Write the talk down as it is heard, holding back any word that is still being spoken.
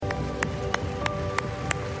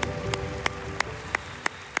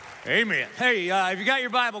Amen. Hey, if you got your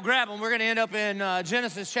Bible, grab them. We're going to end up in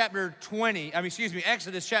Exodus chapter 20.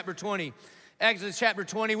 Exodus chapter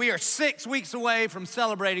 20. We are 6 weeks away from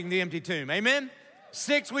celebrating the empty tomb. Amen?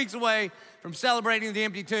 6 weeks away from celebrating the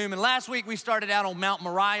empty tomb. And last week we started out on Mount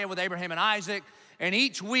Moriah with Abraham and Isaac. And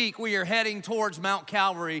each week we are heading towards Mount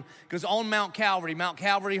Calvary, because on Mount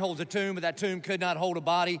Calvary holds a tomb, but that tomb could not hold a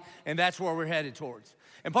body, and that's where we're headed towards.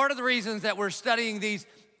 And part of the reasons that we're studying these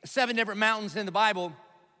 7 different mountains in the Bible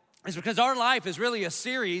is because our life is really a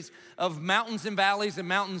series of mountains and valleys and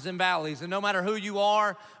mountains and valleys. And no matter who you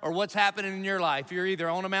are or what's happening in your life, you're either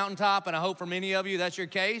on a mountaintop, and I hope for many of you that's your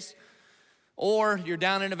case, or you're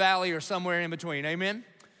down in a valley or somewhere in between, amen?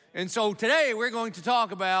 And so today we're going to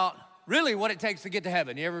talk about really what it takes to get to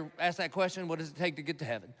heaven. You ever ask that question, what does it take to get to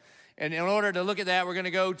heaven? And in order to look at that, we're going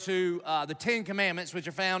to go to the 10 Commandments, which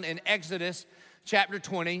are found in Exodus chapter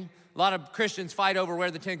 20. A lot of Christians fight over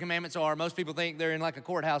where the 10 Commandments are. Most people think they're in like a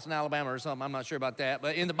courthouse in Alabama or something. I'm not sure about that.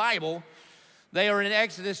 But in the Bible, they are in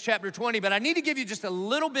Exodus chapter 20. But I need to give you just a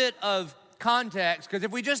little bit of context, because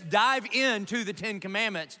if we just dive into the 10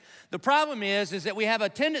 Commandments, the problem is that we have a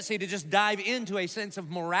tendency to just dive into a sense of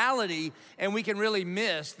morality, and we can really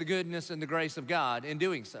miss the goodness and the grace of God in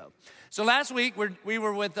doing so. So last week we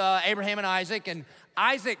were with Abraham and Isaac, and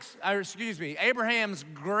Abraham's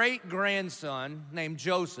great-grandson named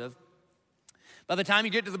Joseph. By the time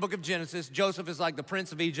you get to the book of Genesis, Joseph is like the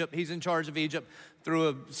prince of Egypt. He's in charge of Egypt through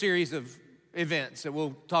a series of events that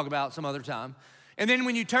we'll talk about some other time. And then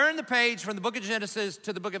when you turn the page from the book of Genesis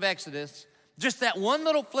to the book of Exodus, just that one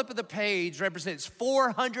little flip of the page represents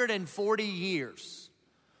 440 years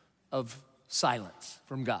of silence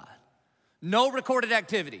from God. No recorded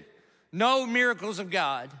activity, no miracles of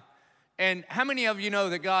God. And how many of you know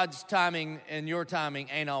that God's timing and your timing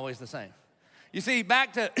ain't always the same? You see,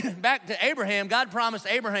 back to Abraham, God promised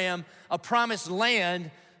Abraham a promised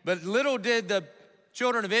land, but little did the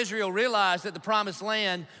children of Israel realize that the promised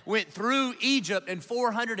land went through Egypt and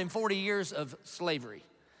 440 years of slavery.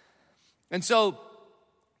 And so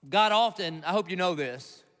God often, I hope you know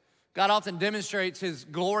this, God often demonstrates his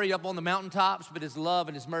glory up on the mountaintops, but his love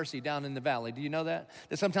and his mercy down in the valley. Do you know that?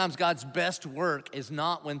 That sometimes God's best work is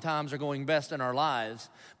not when times are going best in our lives,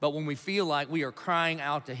 but when we feel like we are crying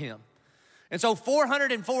out to him. And so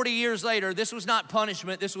 440 years later, this was not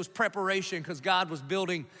punishment, this was preparation, because God was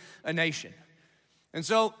building a nation. And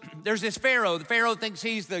so there's this Pharaoh. The Pharaoh thinks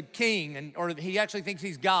he's the king, or he actually thinks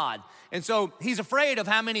he's God. And so he's afraid of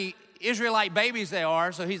how many Israelite babies there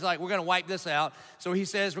are. So he's like, we're going to wipe this out. So he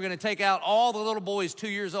says, we're going to take out all the little boys 2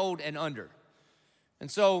 years old and under.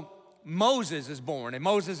 And so Moses is born. And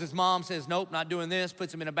Moses' mom says, nope, not doing this.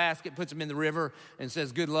 Puts him in a basket, puts him in the river, and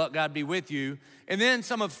says, good luck, God be with you. And then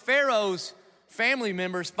some of Pharaoh's family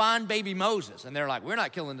members find baby Moses, and they're like, we're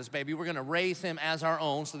not killing this baby, we're gonna raise him as our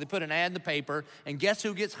own. So they put an ad in the paper, and guess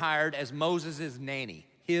who gets hired as Moses' nanny?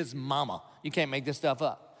 His mama. You can't make this stuff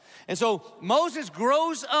up. And so Moses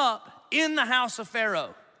grows up in the house of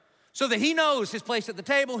Pharaoh, so that he knows his place at the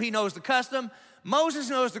table, he knows the custom. Moses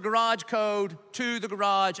knows the garage code to the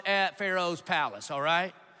garage at Pharaoh's palace, all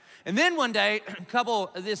right? And then one day,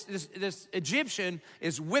 this Egyptian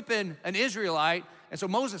is whipping an Israelite, and so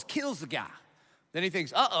Moses kills the guy. Then he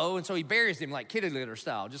thinks, uh-oh, and so he buries him like kitty litter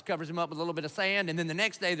style, just covers him up with a little bit of sand. And then the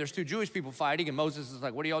next day, there's 2 Jewish people fighting, and Moses is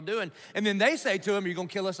like, what are y'all doing? And then they say to him, you're going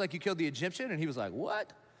to kill us like you killed the Egyptian? And he was like,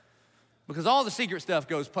 what? Because all the secret stuff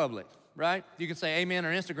goes public, right? You can say amen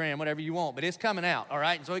or Instagram, whatever you want, but it's coming out, all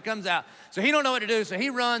right? And so he comes out. So he don't know what to do, so he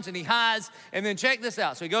runs and he hides. And then check this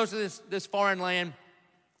out. So he goes to this foreign land,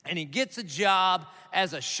 and he gets a job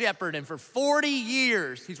as a shepherd. And for 40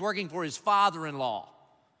 years, he's working for his father-in-law.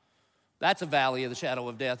 That's a valley of the shadow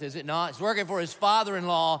of death, is it not? He's working for his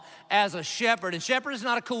father-in-law as a shepherd. And shepherd is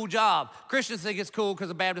not a cool job. Christians think it's cool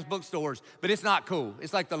because of Baptist bookstores, but it's not cool.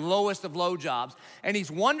 It's like the lowest of low jobs. And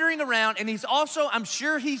he's wandering around, and he's also, I'm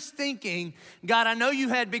sure he's thinking, God, I know you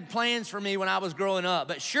had big plans for me when I was growing up,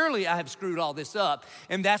 but surely I have screwed all this up.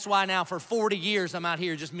 And that's why now for 40 years I'm out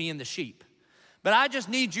here just me and the sheep. But I just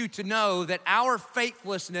need you to know that our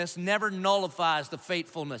faithlessness never nullifies the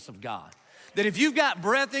faithfulness of God. That if you've got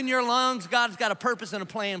breath in your lungs, God's got a purpose and a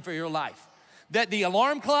plan for your life. That the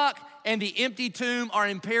alarm clock and the empty tomb are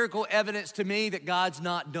empirical evidence to me that God's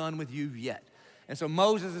not done with you yet. And so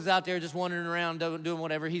Moses is out there just wandering around doing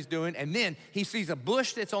whatever he's doing. And then he sees a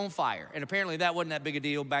bush that's on fire. And apparently that wasn't that big a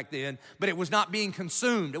deal back then, but it was not being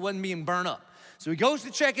consumed. It wasn't being burned up. So he goes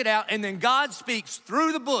to check it out, and then God speaks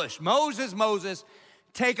through the bush. Moses, Moses,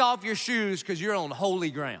 take off your shoes because you're on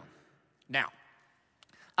holy ground. Now,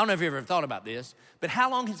 I don't know if you ever thought about this, but how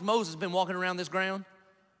long has Moses been walking around this ground?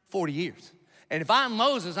 40 years. And if I'm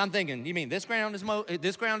Moses, I'm thinking, you mean this ground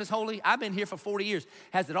is holy? I've been here for 40 years.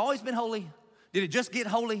 Has it always been holy? Did it just get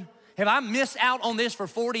holy? Have I missed out on this for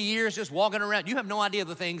 40 years just walking around? You have no idea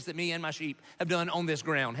the things that me and my sheep have done on this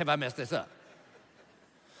ground. Have I messed this up?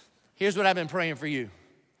 Here's what I've been praying for you.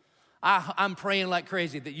 I'm praying like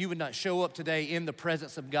crazy that you would not show up today in the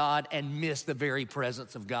presence of God and miss the very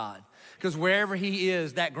presence of God. Because wherever he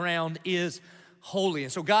is, that ground is holy.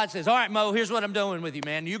 And so God says, all right, Mo, here's what I'm doing with you,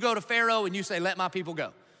 man. You go to Pharaoh and you say, let my people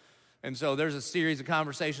go. And so there's a series of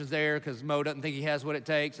conversations there because Mo doesn't think he has what it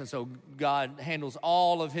takes. And so God handles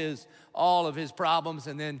all of his problems.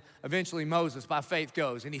 And then eventually Moses, by faith,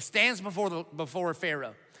 goes. And he stands before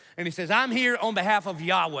Pharaoh. And he says, I'm here on behalf of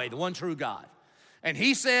Yahweh, the one true God. And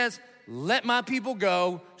he says, let my people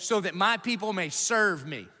go so that my people may serve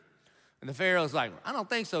me. And the Pharaoh's like, I don't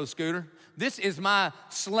think so, Scooter. This is my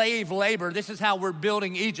slave labor. This is how we're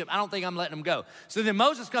building Egypt. I don't think I'm letting them go. So then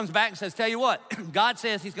Moses comes back and says, tell you what, God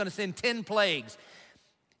says he's going to send 10 plagues.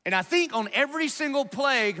 And I think on every single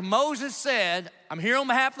plague, Moses said, I'm here on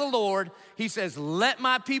behalf of the Lord. He says, let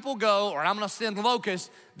my people go, or I'm going to send locusts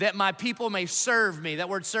that my people may serve me. That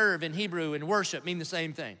word serve in Hebrew and worship mean the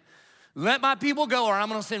same thing. Let my people go, or I'm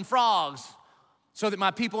going to send frogs so that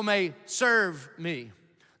my people may serve me.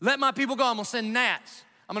 Let my people go. I'm going to send gnats.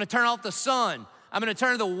 I'm going to turn off the sun. I'm going to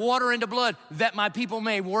turn the water into blood that my people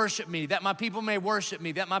may worship me, that my people may worship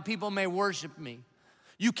me, that my people may worship me.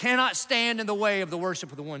 You cannot stand in the way of the worship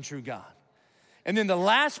of the one true God. And then the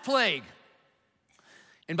last plague,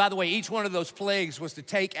 and by the way, each one of those plagues was to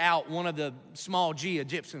take out one of the small g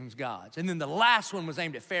Egyptian gods. And then the last one was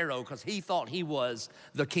aimed at Pharaoh because he thought he was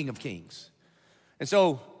the king of kings. And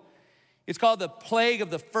so it's called the plague of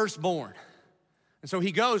the firstborn. And so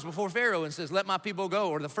he goes before Pharaoh and says, let my people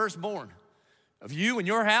go, or the firstborn of you and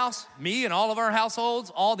your house, me and all of our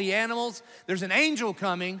households, all the animals. There's an angel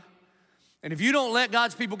coming. And if you don't let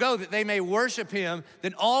God's people go that they may worship him,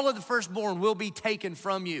 then all of the firstborn will be taken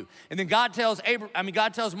from you. And then God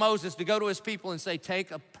tells Moses to go to his people and say, take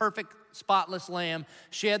a perfect, spotless lamb,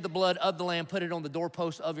 shed the blood of the lamb, put it on the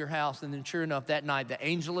doorpost of your house. And then sure enough, that night, the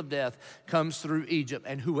angel of death comes through Egypt.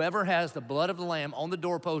 And whoever has the blood of the lamb on the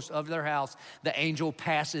doorpost of their house, the angel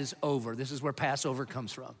passes over. This is where Passover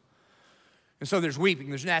comes from. And so there's weeping,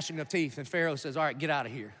 there's gnashing of teeth. And Pharaoh says, all right, get out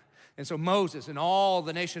of here. And so Moses and all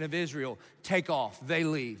the nation of Israel take off. They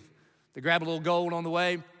leave. They grab a little gold on the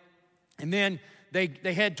way. And then they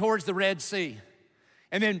head towards the Red Sea.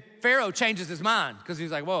 And then Pharaoh changes his mind because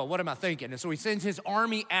he's like, whoa, what am I thinking? And so he sends his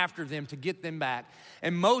army after them to get them back.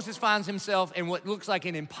 And Moses finds himself in what looks like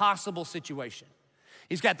an impossible situation.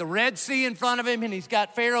 He's got the Red Sea in front of him and he's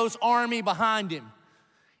got Pharaoh's army behind him.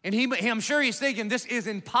 And I'm sure he's thinking, this is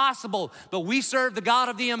impossible, but we serve the God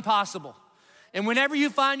of the impossible. And whenever you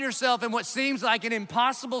find yourself in what seems like an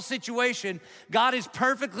impossible situation, God is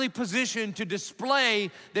perfectly positioned to display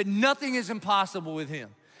that nothing is impossible with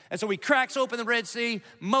him. And so he cracks open the Red Sea.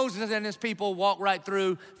 Moses and his people walk right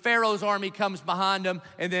through. Pharaoh's army comes behind them,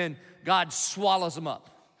 and then God swallows them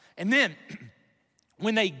up. And then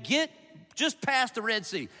when they get just past the Red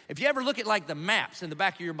Sea, if you ever look at like the maps in the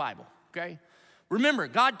back of your Bible, okay? Remember,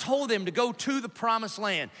 God told them to go to the promised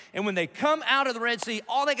land. And when they come out of the Red Sea,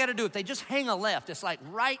 all they got to do, if they just hang a left, it's like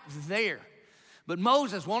right there. But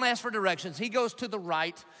Moses won't ask for directions. He goes to the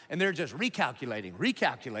right, and they're just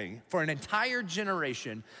recalculating. For an entire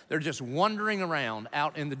generation, they're just wandering around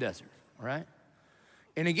out in the desert, all right?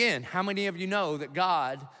 And again, how many of you know that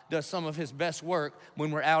God does some of his best work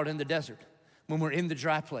when we're out in the desert? When we're in the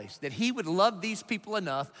dry place, that he would love these people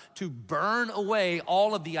enough to burn away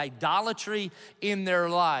all of the idolatry in their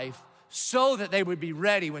life so that they would be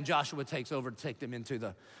ready when Joshua takes over to take them into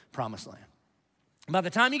the promised land. By the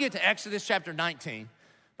time you get to Exodus chapter 19,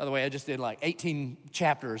 by the way, I just did like 18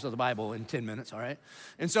 chapters of the Bible in 10 minutes, all right?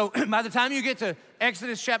 And so by the time you get to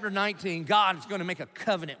Exodus chapter 19, God is going to make a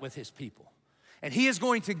covenant with his people. And he is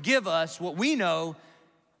going to give us what we know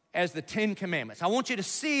as the 10 Commandments. I want you to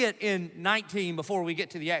see it in 19 before we get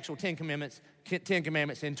to the actual 10 Commandments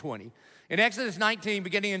in 20. In Exodus 19,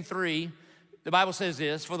 beginning in 3, the Bible says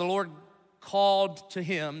this, for the Lord called to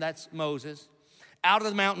him, that's Moses, out of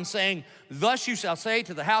the mountain saying, thus you shall say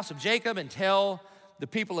to the house of Jacob and tell the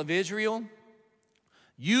people of Israel,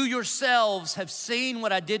 you yourselves have seen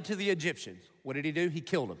what I did to the Egyptians. What did he do? He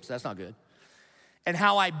killed them, so that's not good. And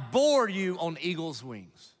how I bore you on eagle's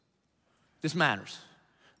wings. This matters.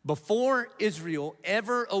 Before Israel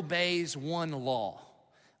ever obeys one law,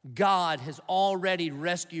 God has already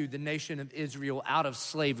rescued the nation of Israel out of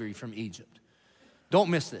slavery from Egypt. Don't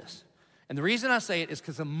miss this. And the reason I say it is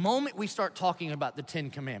because the moment we start talking about the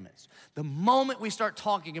 10 Commandments, the moment we start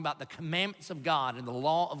talking about the commandments of God and the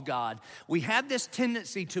law of God, we have this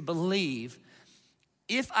tendency to believe,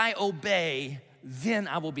 if I obey, then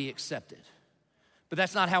I will be accepted. But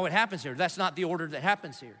that's not how it happens here. That's not the order that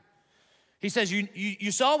happens here. He says,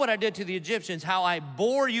 you saw what I did to the Egyptians, how I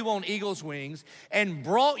bore you on eagle's wings and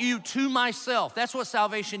brought you to myself. That's what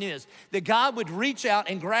salvation is. That God would reach out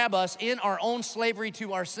and grab us in our own slavery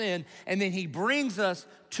to our sin, and then he brings us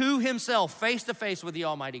to himself face to face with the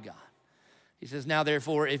Almighty God. He says, now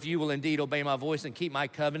therefore, if you will indeed obey my voice and keep my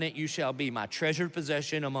covenant, you shall be my treasured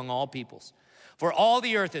possession among all peoples. For all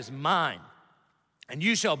the earth is mine, and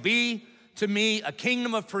you shall be to me a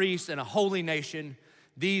kingdom of priests and a holy nation.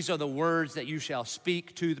 These are the words that you shall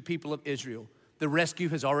speak to the people of Israel. The rescue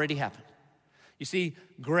has already happened. You see,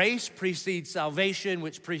 grace precedes salvation,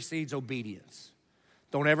 which precedes obedience.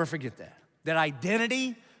 Don't ever forget that. That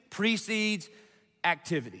identity precedes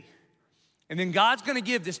activity. And then God's gonna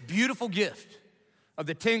give this beautiful gift of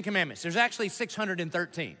the 10 Commandments. There's actually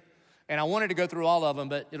 613. And I wanted to go through all of them,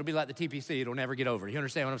 but it'll be like the TPC, it'll never get over. You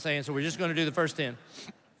understand what I'm saying? So we're just gonna do the first 10.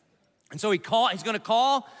 And so he's going to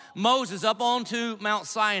call Moses up onto Mount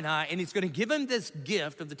Sinai, and he's going to give him this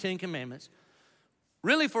gift of the 10 Commandments,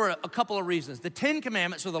 really for a couple of reasons. The 10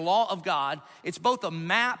 Commandments, or the law of God, it's both a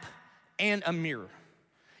map and a mirror.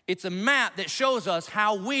 It's a map that shows us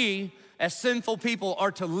how we, as sinful people,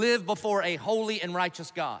 are to live before a holy and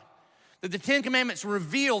righteous God. That the 10 Commandments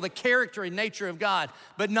reveal the character and nature of God,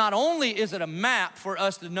 but not only is it a map for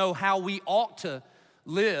us to know how we ought to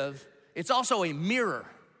live, it's also a mirror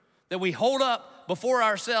that we hold up before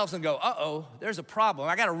ourselves and go, uh-oh, there's a problem.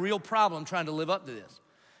 I got a real problem trying to live up to this.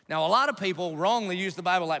 Now, a lot of people wrongly use the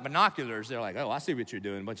Bible like binoculars. They're like, oh, I see what you're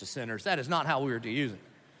doing, a bunch of sinners. That is not how we are to use it.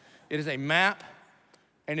 It is a map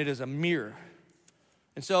and it is a mirror.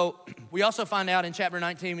 And so we also find out in chapter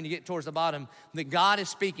 19, when you get towards the bottom, that God is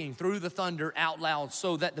speaking through the thunder out loud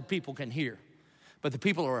so that the people can hear. But the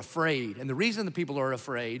people are afraid. And the reason the people are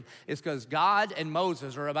afraid is because God and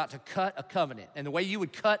Moses are about to cut a covenant. And the way you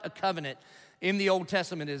would cut a covenant in the Old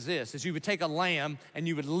Testament is this, is you would take a lamb and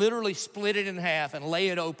you would literally split it in half and lay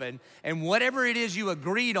it open. And whatever it is you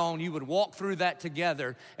agreed on, you would walk through that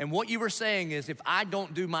together. And what you were saying is, if I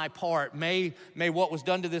don't do my part, may what was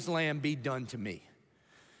done to this lamb be done to me.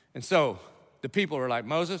 And so the people are like,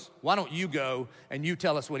 Moses, why don't you go and you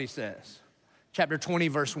tell us what he says? Chapter 20,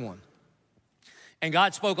 verse 1. And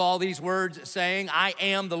God spoke all these words, saying, I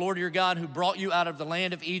am the Lord your God who brought you out of the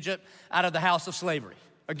land of Egypt, out of the house of slavery.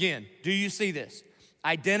 Again, do you see this?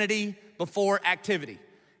 Identity before activity.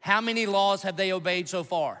 How many laws have they obeyed so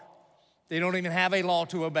far? They don't even have a law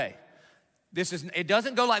to obey. It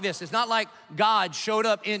doesn't go like this. It's not like God showed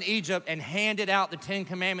up in Egypt and handed out the 10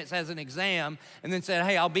 Commandments as an exam and then said,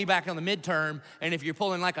 hey, I'll be back on the midterm, and if you're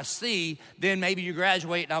pulling like a C, then maybe you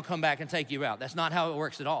graduate and I'll come back and take you out. That's not how it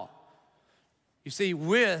works at all. You see,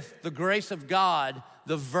 with the grace of God,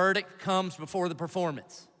 the verdict comes before the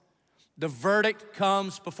performance. The verdict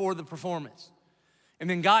comes before the performance. And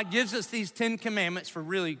then God gives us these 10 Commandments for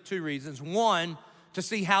really two reasons. One, to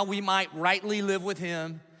see how we might rightly live with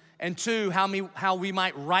him. And two, how we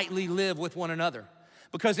might rightly live with one another.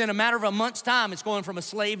 Because in a matter of a month's time, it's going from a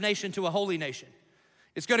slave nation to a holy nation.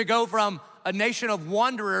 It's going to go from a nation of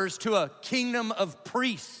wanderers to a kingdom of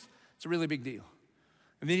priests. It's a really big deal.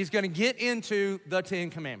 And then he's going to get into the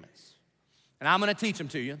 10 Commandments. And I'm going to teach them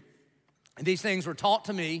to you. And these things were taught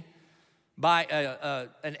to me by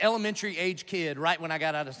an elementary age kid right when I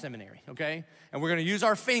got out of seminary, okay? And we're going to use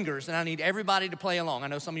our fingers, and I need everybody to play along. I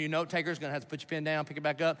know some of you note takers are going to have to put your pen down, pick it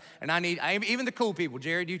back up. And even the cool people,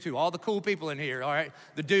 Jared, you too, all the cool people in here, all right?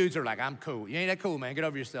 The dudes are like, I'm cool. You ain't that cool, man. Get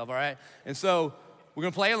over yourself, all right? And so we're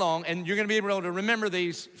going to play along, and you're going to be able to remember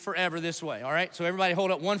these forever this way, all right? So everybody hold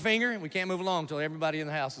up one finger, and we can't move along until everybody in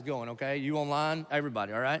the house is going, okay? You online,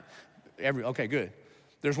 everybody, all right? Okay, good.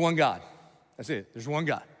 There's one God. That's it. There's one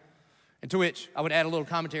God. And to which I would add a little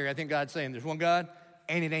commentary. I think God's saying there's one God,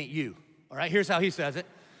 and it ain't you, all right? Here's how he says it.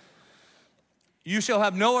 You shall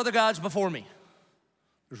have no other gods before me.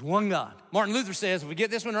 There's one God. Martin Luther says if we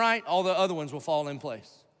get this one right, all the other ones will fall in place.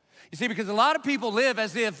 You see, because a lot of people live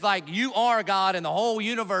as if like you are God and the whole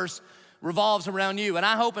universe revolves around you. And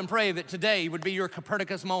I hope and pray that today would be your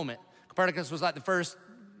Copernicus moment. Copernicus was like the first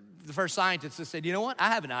scientist that said, you know what? I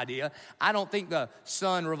have an idea. I don't think the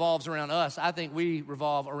sun revolves around us. I think we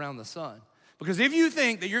revolve around the sun. Because if you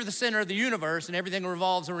think that you're the center of the universe and everything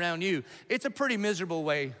revolves around you, it's a pretty miserable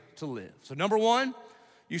way to live. So number one,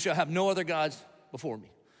 you shall have no other gods before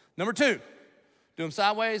me. Number two, do them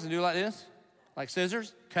sideways and do it like this. Like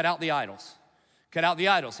scissors, cut out the idols. Cut out the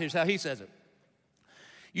idols. Here's how he says it.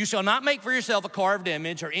 You shall not make for yourself a carved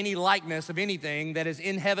image or any likeness of anything that is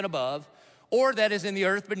in heaven above, or that is in the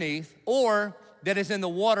earth beneath, or that is in the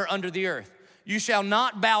water under the earth. You shall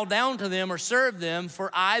not bow down to them or serve them,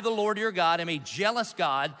 for I, the Lord your God, am a jealous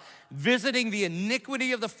God, visiting the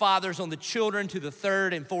iniquity of the fathers on the children to the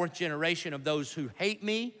third and fourth generation of those who hate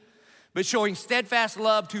me, but showing steadfast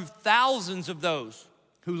love to thousands of those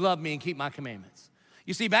who love me and keep my commandments.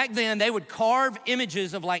 You see, back then, they would carve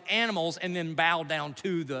images of like animals and then bow down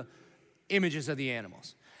to the images of the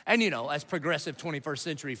animals. And you know, as progressive 21st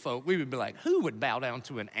century folk, we would be like, who would bow down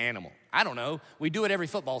to an animal? I don't know. We do it every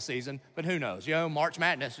football season, but who knows? You know, March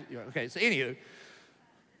Madness. Okay, so anywho.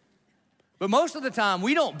 But most of the time,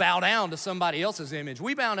 we don't bow down to somebody else's image.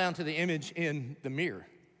 We bow down to the image in the mirror.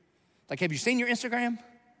 Like, have you seen your Instagram?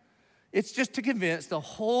 It's just to convince the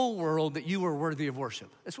whole world that you are worthy of worship.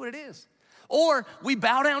 That's what it is. Or we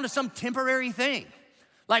bow down to some temporary thing.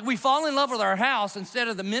 Like we fall in love with our house instead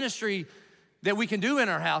of the ministry that we can do in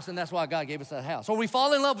our house, and that's why God gave us that house. Or we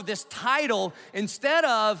fall in love with this title instead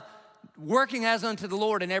of working as unto the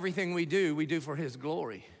Lord in everything we do for his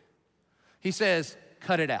glory. He says,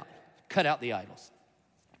 cut it out. Cut out the idols.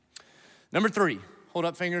 Number 3, hold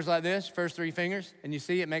up fingers like this, first 3 fingers, and you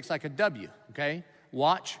see it makes like a W, okay?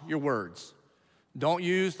 Watch your words. Don't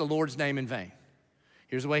use the Lord's name in vain.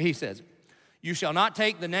 Here's the way he says it. You shall not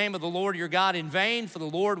take the name of the Lord your God in vain, for the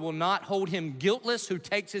Lord will not hold him guiltless who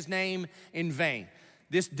takes his name in vain.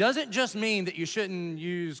 This doesn't just mean that you shouldn't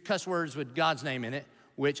use cuss words with God's name in it,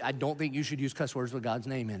 which I don't think you should use cuss words with God's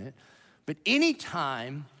name in it. But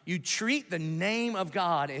anytime you treat the name of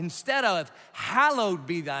God, instead of hallowed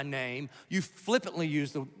be thy name, you flippantly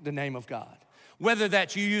use the name of God. Whether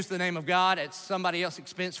that you use the name of God at somebody else's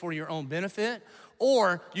expense for your own benefit,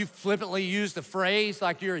 or you flippantly use the phrase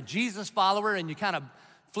like you're a Jesus follower and you kind of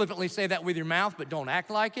flippantly say that with your mouth but don't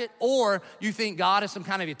act like it, or you think God is some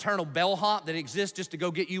kind of eternal bellhop that exists just to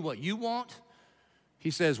go get you what you want.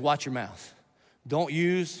 He says, watch your mouth. Don't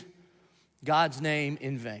use God's name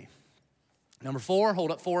in vain. Number 4,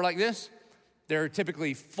 hold up 4 like this. There are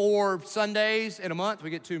typically 4 Sundays in a month.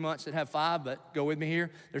 We get 2 months that have 5, but go with me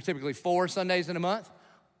here. There are typically 4 Sundays in a month.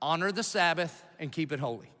 Honor the Sabbath and keep it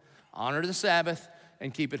holy. Honor the Sabbath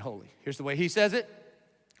and keep it holy. Here's the way he says it.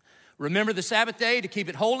 Remember the Sabbath day to keep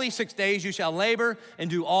it holy. 6 days you shall labor and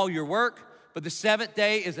do all your work. But the 7th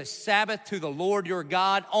day is a Sabbath to the Lord your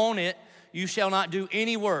God. On it you shall not do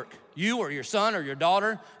any work. You or your son or your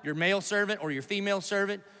daughter, your male servant or your female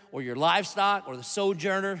servant, or your livestock or the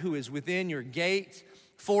sojourner who is within your gates.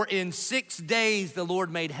 For in 6 days the Lord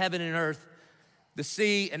made heaven and earth, the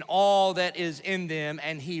sea and all that is in them,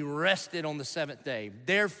 and he rested on the 7th day.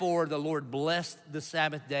 Therefore, the Lord blessed the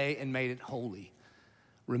Sabbath day and made it holy.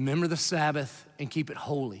 Remember the Sabbath and keep it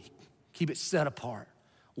holy. Keep it set apart.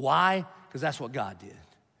 Why? Because that's what God did.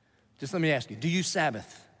 Just let me ask you, do you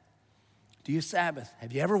Sabbath? Do you Sabbath?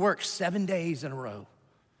 Have you ever worked 7 days in a row?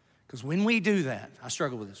 Because when we do that, I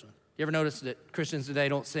struggle with this one. You ever notice that Christians today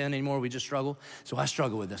don't sin anymore? We just struggle. So I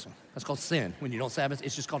struggle with this one. That's called sin. When you don't Sabbath,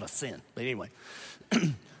 it's just called a sin. But anyway,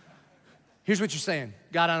 here's what you're saying.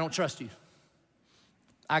 God, I don't trust you.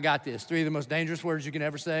 I got this. 3 of the most dangerous words you can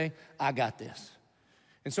ever say. I got this.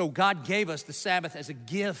 And so God gave us the Sabbath as a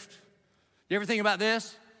gift. You ever think about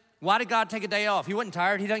this? Why did God take a day off? He wasn't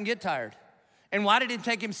tired. He doesn't get tired. And why did it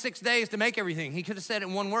take him 6 days to make everything? He could have said it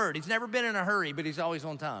in one word. He's never been in a hurry, but he's always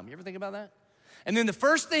on time. You ever think about that? And then the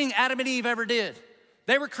first thing Adam and Eve ever did,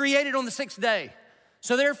 they were created on the 6th day.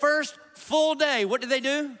 So their first full day, what did they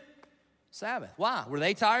do? Sabbath. Why? Were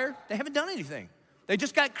they tired? They haven't done anything. They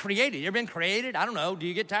just got created. You ever been created? I don't know. Do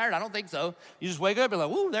you get tired? I don't think so. You just wake up and like,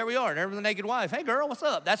 woo, there we are. There's the naked wife. Hey, girl, what's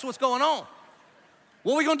up? That's what's going on.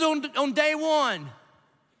 What are we going to do on day 1?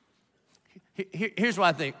 Here's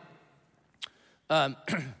what I think.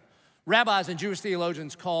 Rabbis and Jewish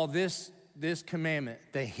theologians call this commandment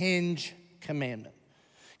the hinge commandment.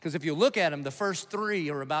 Because if you look at them, the first 3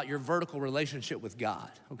 are about your vertical relationship with God,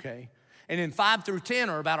 okay? And then 5 through 10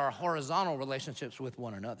 are about our horizontal relationships with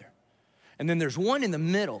one another. And then there's one in the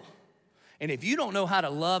middle. And if you don't know how to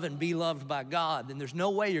love and be loved by God, then there's no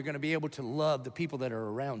way you're going to be able to love the people that are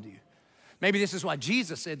around you. Maybe this is why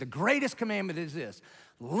Jesus said the greatest commandment is this: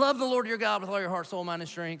 love the Lord your God with all your heart, soul, mind, and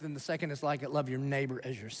strength. And the second is like it: love your neighbor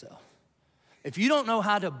as yourself. If you don't know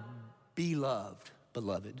how to be loved,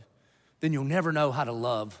 beloved, then you'll never know how to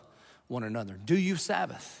love one another. Do you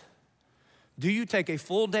Sabbath? Do you take a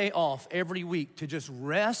full day off every week to just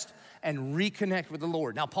rest and reconnect with the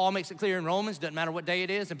Lord? Now, Paul makes it clear in Romans, doesn't matter what day it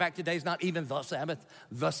is. In fact, today's not even the Sabbath.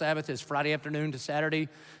 The Sabbath is Friday afternoon to Saturday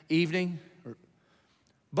evening.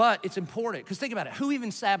 But it's important, because think about it. Who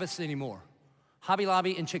even Sabbaths anymore? Hobby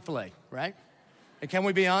Lobby and Chick-fil-A, right? And can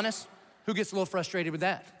we be honest? Who gets a little frustrated with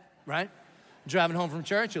that, right? Driving home from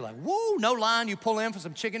church, you're like, woo, no line. You pull in for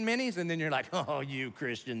some chicken minis, and then you're like, oh, you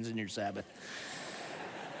Christians and your Sabbath.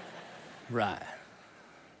 Right.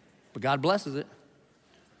 But God blesses it.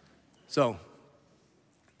 So,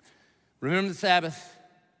 remember the Sabbath,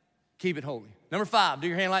 keep it holy. Number 5, do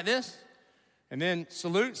your hand like this, and then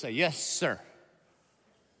salute, say, yes, sir.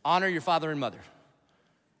 Honor your father and mother.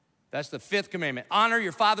 That's the 5th commandment. Honor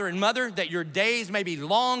your father and mother, that your days may be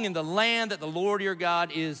long in the land that the Lord your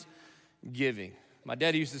God is giving. My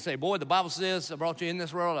daddy used to say, boy, the Bible says I brought you in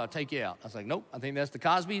this world, I'll take you out. I was like, nope, I think that's the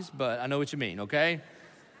Cosbys, but I know what you mean, okay?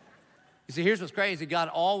 You see, here's what's crazy. God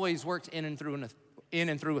always works in and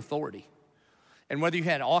through authority. And whether you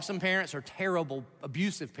had awesome parents or terrible,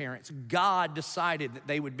 abusive parents, God decided that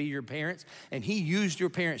they would be your parents, and he used your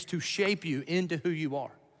parents to shape you into who you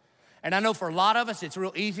are. And I know for a lot of us, it's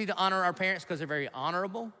real easy to honor our parents because they're very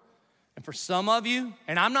honorable. And for some of you,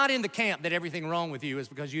 and I'm not in the camp that everything wrong with you is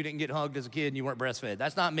because you didn't get hugged as a kid and you weren't breastfed.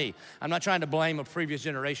 That's not me. I'm not trying to blame a previous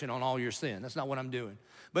generation on all your sin. That's not what I'm doing.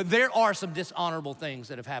 But there are some dishonorable things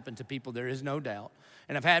that have happened to people, there is no doubt.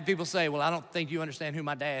 And I've had people say, well, I don't think you understand who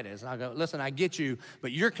my dad is. And I go, listen, I get you,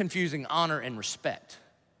 but you're confusing honor and respect.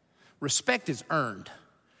 Respect is earned.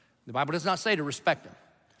 The Bible does not say to respect them.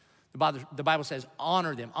 The Bible says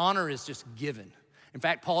honor them. Honor is just given. In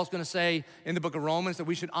fact, Paul's going to say in the book of Romans that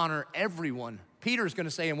we should honor everyone. Peter's going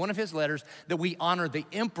to say in one of his letters that we honor the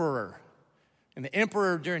emperor. And the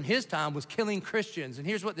emperor during his time was killing Christians. And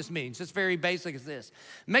here's what this means. It's very basic as this.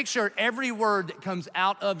 Make sure every word that comes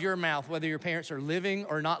out of your mouth, whether your parents are living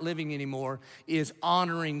or not living anymore, is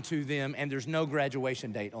honoring to them. And there's no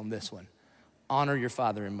graduation date on this one. Honor your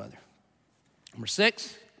father and mother. Number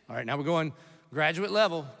 6. All right, now we're going graduate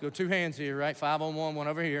level. Go 2 hands here, right? 5 on 1, 1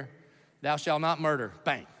 over here. Thou shalt not murder.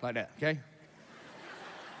 Bang, like that, okay?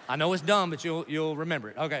 I know it's dumb, but you'll remember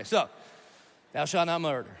it. Okay, so, thou shalt not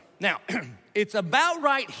murder. Now, it's about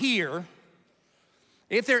right here,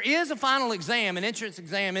 if there is a final exam, an entrance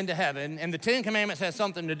exam into heaven, and the 10 Commandments has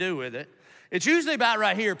something to do with it, it's usually about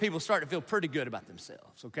right here people start to feel pretty good about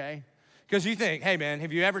themselves, okay? Because you think, hey man,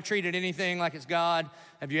 have you ever treated anything like it's God?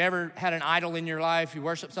 Have you ever had an idol in your life? You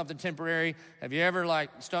worship something temporary? Have you ever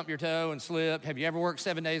stumped your toe and slipped? Have you ever worked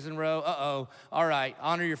 7 days in a row? Uh-oh, all right,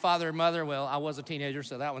 honor your father and mother. Well, I was a teenager,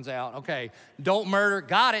 so that one's out. Okay, don't murder,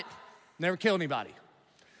 got it, never kill anybody.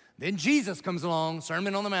 Then Jesus comes along,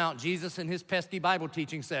 Sermon on the Mount. Jesus in his pesky Bible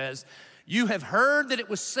teaching says, you have heard that it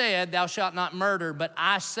was said, thou shalt not murder, but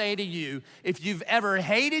I say to you, if you've ever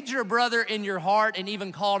hated your brother in your heart and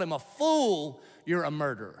even called him a fool, you're a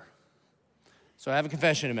murderer. So I have a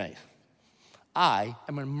confession to make. I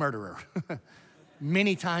am a murderer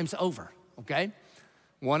many times over, okay?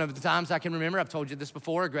 One of the times I can remember, I've told you this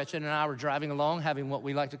before, Gretchen and I were driving along having what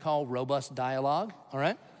we like to call robust dialogue, all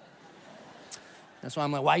right? That's why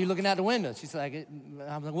I'm like, why are you looking out the window? She's like,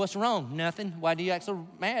 I'm like, what's wrong? Nothing. Why do you act so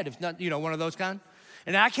mad? If not, one of those kind.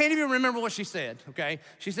 And I can't even remember what she said, okay?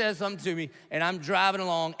 She said something to me, and I'm driving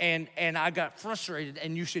along, and I got frustrated,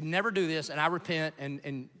 and you should never do this, and I repent,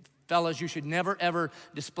 and fellas, you should never, ever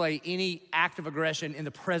display any act of aggression in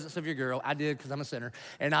the presence of your girl. I did, because I'm a sinner.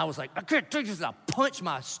 And I was like, I can't take this, and I punched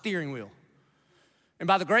my steering wheel. And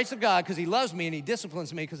by the grace of God, because he loves me and he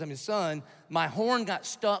disciplines me because I'm his son, my horn got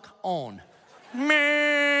stuck on.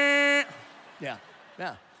 Yeah.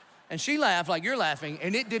 And she laughed like you're laughing,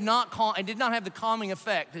 and it did not have the calming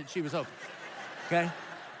effect that she was hoping. Okay?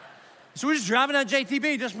 So we're just driving down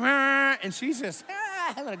JTB, and she's just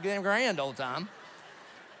having a good grand old time.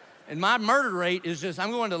 And my murder rate is just,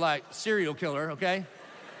 I'm going to like serial killer, okay?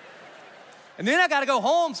 And then I got to go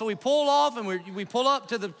home, so we pull off, and we pull up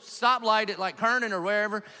to the stoplight at like Kernan or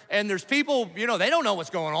wherever, and there's people, they don't know what's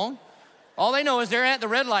going on. All they know is they're at the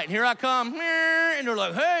red light, and here I come, and they're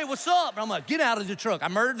like, hey, what's up? And I'm like, get out of the truck. I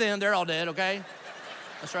murdered them. They're all dead, okay?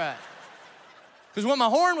 That's right. Because what my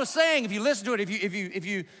horn was saying, if you listen to it, if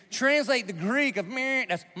you translate the Greek of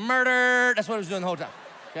that's murder, that's what it was doing the whole time,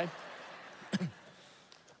 okay?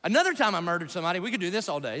 Another time I murdered somebody, we could do this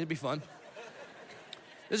all day. It'd be fun.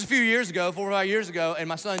 This is a few years ago, 4 or 5 years ago, and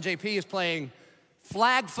my son JP is playing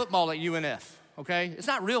flag football at UNF. Okay? It's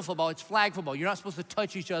not real football, it's flag football. You're not supposed to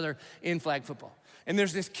touch each other in flag football. And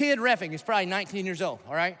there's this kid reffing, he's probably 19 years old,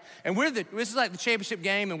 all right? And this is like the championship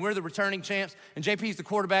game, and we're the returning champs, and JP's the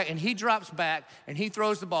quarterback, and he drops back, and he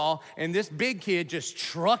throws the ball, and this big kid just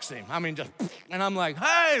trucks him. And I'm like,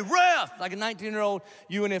 hey, ref! Like a 19-year-old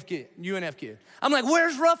UNF kid. I'm like,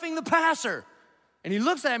 where's roughing the passer? And he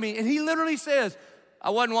looks at me, and he literally says,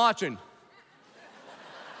 I wasn't watching.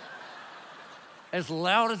 As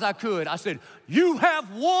loud as I could, I said, you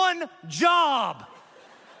have one job.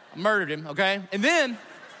 I murdered him, okay? And then,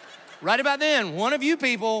 right about then, one of you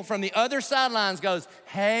people from the other sidelines goes,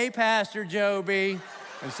 hey, Pastor Joby.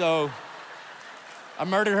 And so I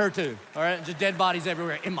murdered her too, all right? Just dead bodies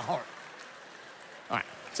everywhere in my heart. All right,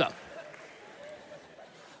 so.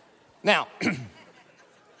 Now,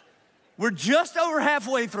 we're just over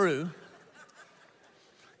halfway through.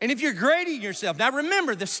 And if you're grading yourself, now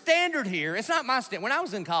remember the standard here, it's not my standard. When I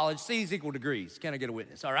was in college, C's equal degrees. Can I get a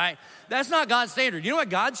witness, all right? That's not God's standard. You know what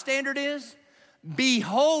God's standard is? Be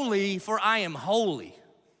holy, for I am holy.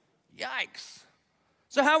 Yikes.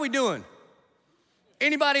 So how are we doing?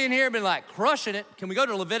 Anybody in here been like crushing it? Can we go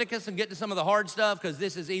to Leviticus and get to some of the hard stuff? Because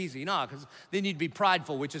this is easy. No, because then you'd be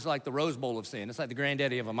prideful, which is like the Rose Bowl of sin. It's like the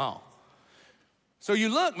granddaddy of them all. So you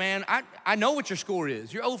look, man, I know what your score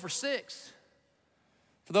is. You're 0 for 6.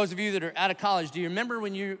 For those of you that are out of college, do you remember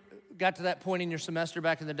when you got to that point in your semester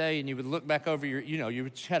back in the day and you would look back over your, you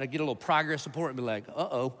would try to get a little progress report and be like,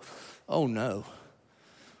 oh no.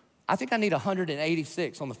 I think I need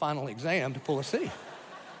 186 on the final exam to pull a C.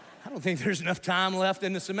 I don't think there's enough time left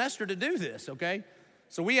in the semester to do this, okay?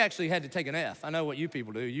 So we actually had to take an F. I know what you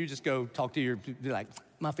people do. You just go talk to be like,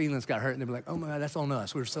 my feelings got hurt. And they'll be like, oh my God, that's on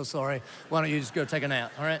us. We're so sorry. Why don't you just go take a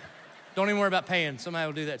nap, all right? Don't even worry about paying. Somebody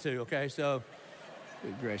will do that too, okay? So,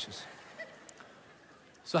 good gracious.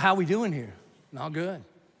 So how we doing here? Not good.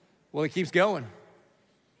 Well, it keeps going.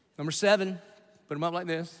 Number 7, put them up like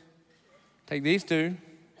this. Take these 2.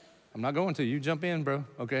 I'm not going to. You jump in, bro,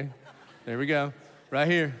 okay? There we go. Right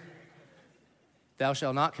here. Thou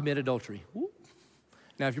shalt not commit adultery. Woo.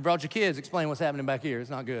 Now, if you brought your kids, explain what's happening back here.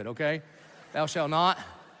 It's not good, okay? Thou shalt not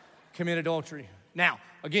commit adultery. Now,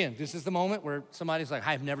 again, this is the moment where somebody's like,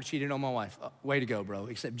 I've never cheated on my wife. Way to go, bro,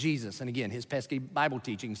 except Jesus. And again, his pesky Bible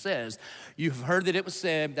teaching says, you've heard that it was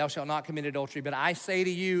said, thou shalt not commit adultery. But I say to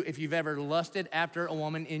you, if you've ever lusted after a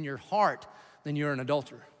woman in your heart, then you're an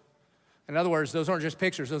adulterer. In other words, those aren't just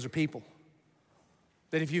pictures, those are people.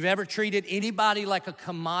 That if you've ever treated anybody like a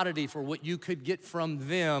commodity for what you could get from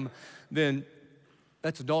them, then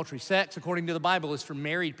that's adultery. Sex, according to the Bible, is for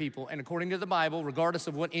married people. And according to the Bible, regardless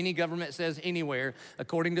of what any government says anywhere,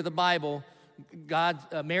 according to the Bible,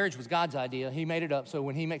 marriage was God's idea. He made it up. So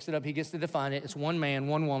when he makes it up, he gets to define it. It's one man,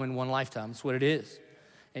 one woman, one lifetime. That's what it is.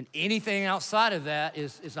 And anything outside of that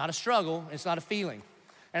is not a struggle. It's not a feeling.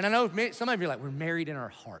 And I know some of you are like, we're married in our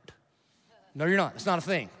heart. No, you're not. It's not a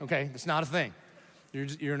thing, okay? It's not a thing.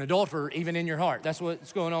 You're an adulterer even in your heart. That's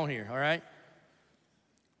what's going on here, all right?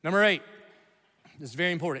 Number 8. This is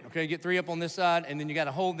very important, okay? Get 3 up on this side, and then you got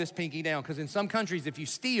to hold this pinky down, because in some countries, if you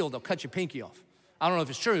steal, they'll cut your pinky off. I don't know if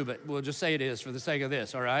it's true, but we'll just say it is for the sake of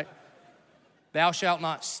this, all right? Thou shalt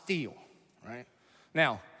not steal, right?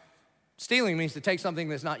 Now, stealing means to take something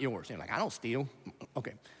that's not yours. You're like, I don't steal.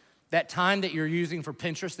 Okay. That time that you're using for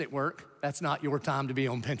Pinterest at work, that's not your time to be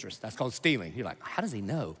on Pinterest. That's called stealing. You're like, how does he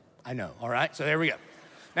know? I know, all right? So there we go.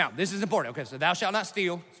 Now, this is important. Okay, so thou shalt not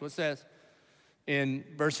steal. That's what it says in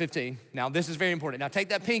verse 15. Now, this is very important. Now, take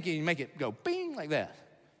that pinky and make it go bing like that.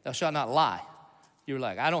 Thou shalt not lie. You were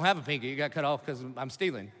like, I don't have a pinky. You got cut off because I'm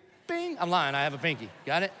stealing. Bing, I'm lying. I have a pinky.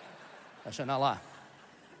 Got it? Thou shalt not lie.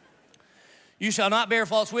 You shall not bear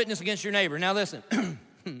false witness against your neighbor. Now, listen.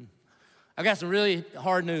 I've got some really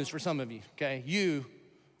hard news for some of you, okay? You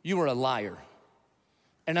are a liar.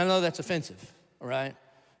 And I know that's offensive, all right?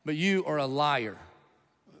 But you are a liar.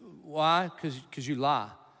 Why? Because you lie.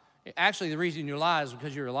 Actually, the reason you lie is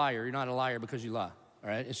because you're a liar. You're not a liar because you lie, all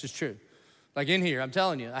right? It's just true. Like in here, I'm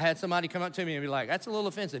telling you, I had somebody come up to me and be like, that's a little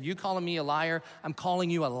offensive. You calling me a liar? I'm calling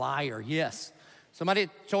you a liar, yes. Somebody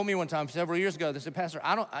told me one time several years ago, they said, Pastor,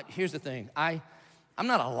 here's the thing. I'm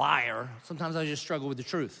not a liar. Sometimes I just struggle with the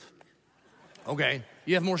truth. Okay,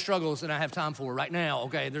 you have more struggles than I have time for right now.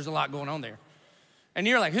 Okay, there's a lot going on there. And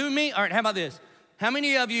you're like, who, me? All right, how about this? How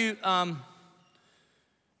many of you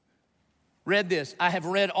read this? I have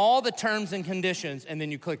read all the terms and conditions, and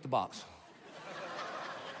then you click the box.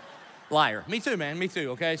 Liar. Me too, man, me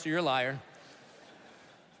too, okay? So you're a liar.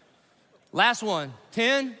 Last one,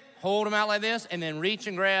 10, hold them out like this, and then reach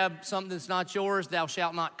and grab something that's not yours. Thou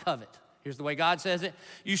shalt not covet. Here's the way God says it.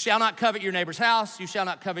 You shall not covet your neighbor's house. You shall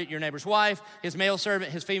not covet your neighbor's wife, his male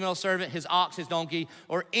servant, his female servant, his ox, his donkey,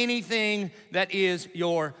 or anything that is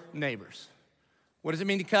your neighbor's. What does it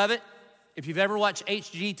mean to covet? If you've ever watched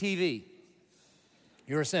HGTV,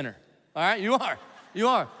 you're a sinner. All right, you are. You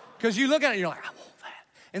are. Because you look at it and you're like, I want that.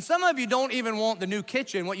 And some of you don't even want the new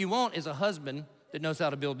kitchen. What you want is a husband that knows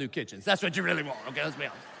how to build new kitchens. That's what you really want, okay? Let's be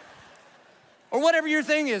honest. Or whatever your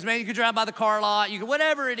thing is, man. You could drive by the car lot. You could,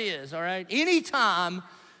 whatever it is, all right? Anytime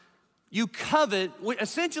you covet, what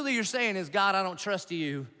essentially you're saying is, God, I don't trust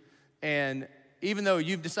you, and even though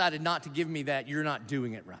you've decided not to give me that, you're not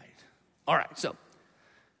doing it right. All right, so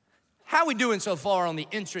how are we doing so far on the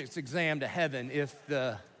entrance exam to heaven if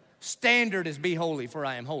the standard is be holy for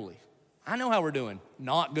I am holy? I know how we're doing.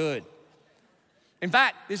 Not good. In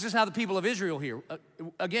fact, this is how the people of Israel here.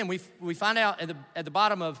 Again, we find out at the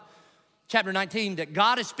bottom of chapter 19 that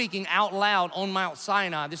God is speaking out loud on Mount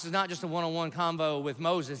Sinai. This is not just a one-on-one convo with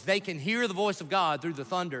Moses. They can hear the voice of God through the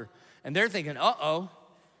thunder, and they're thinking, uh-oh.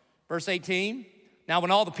 Verse 18, now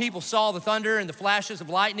when all the people saw the thunder and the flashes of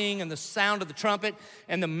lightning and the sound of the trumpet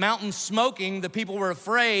and the mountain smoking, the people were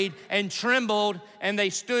afraid and trembled, and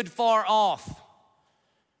they stood far off.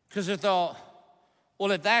 Because they thought,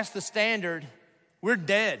 well, if that's the standard, we're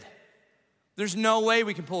dead. There's no way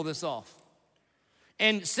we can pull this off.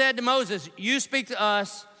 And said to Moses, you speak to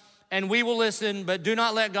us, and we will listen, but do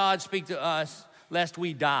not let God speak to us, lest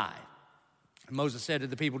we die. And Moses said to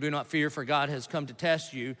the people, do not fear, for God has come to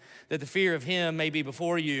test you, that the fear of him may be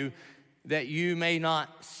before you, that you may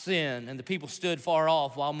not sin. And the people stood far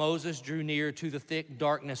off, while Moses drew near to the thick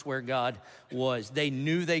darkness where God was. They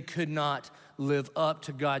knew they could not live up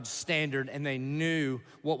to God's standard, and they knew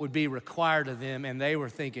what would be required of them, and they were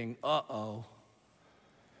thinking, uh-oh.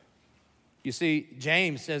 You see,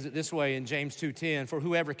 James says it this way in James 2:10, for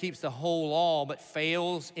whoever keeps the whole law but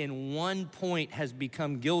fails in one point has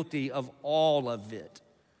become guilty of all of it.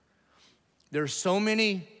 There's so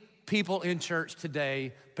many people in church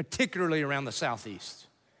today, particularly around the Southeast,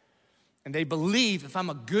 and they believe if I'm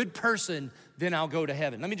a good person, then I'll go to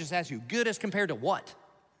heaven. Let me just ask you, good as compared to what?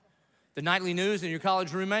 The nightly news and your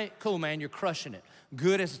college roommate? Cool, man, you're crushing it.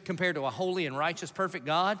 Good as compared to a holy and righteous, perfect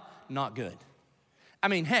God? Not good. I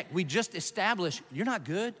mean, heck, we just established you're not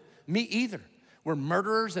good. Me either. We're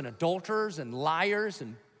murderers and adulterers and liars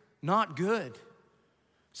and not good.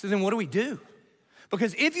 So then what do we do?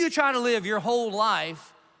 Because if you try to live your whole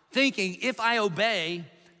life thinking if I obey,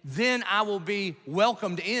 then I will be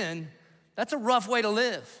welcomed in, that's a rough way to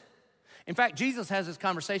live. In fact, Jesus has this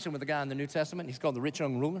conversation with a guy in the New Testament. He's called the rich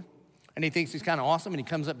young ruler. And he thinks he's kind of awesome. And he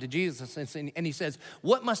comes up to Jesus and he says,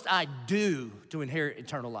 what must I do to inherit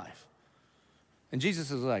eternal life? And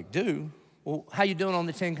Jesus is like, do? Well, how you doing on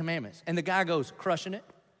the 10 Commandments? And the guy goes, crushing it.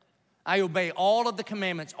 I obey all of the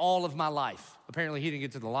commandments all of my life. Apparently he didn't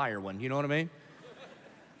get to the liar one, you know what I mean?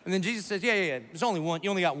 And then Jesus says, yeah, there's only one. You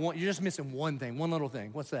only got one. You're just missing one thing, one little thing.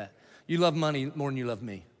 What's that? You love money more than you love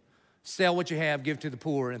me. Sell what you have, give to the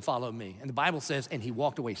poor, and follow me. And the Bible says, and he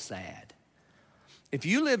walked away sad. If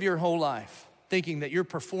you live your whole life thinking that you're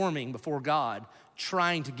performing before God,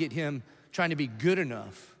 trying to get him, trying to be good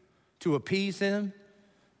enough to appease him,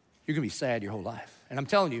 you're gonna be sad your whole life. And I'm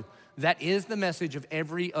telling you, that is the message of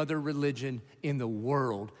every other religion in the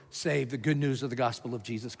world, save the good news of the gospel of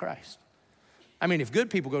Jesus Christ. I mean, if good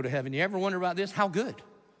people go to heaven, you ever wonder about this? How good?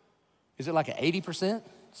 Is it like an 80%,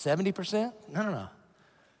 70%? No.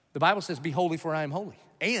 The Bible says, be holy for I am holy.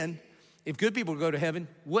 And if good people go to heaven,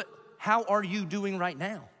 how are you doing right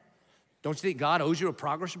now? Don't you think God owes you a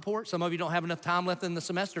progress report? Some of you don't have enough time left in the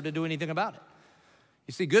semester to do anything about it.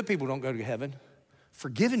 You see, good people don't go to heaven.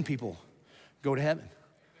 Forgiven people go to heaven.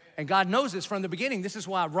 And God knows this from the beginning. This is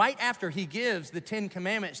why right after he gives the 10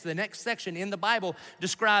 Commandments, the next section in the Bible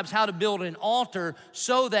describes how to build an altar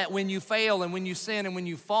so that when you fail and when you sin and when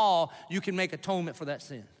you fall, you can make atonement for that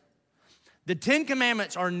sin. The 10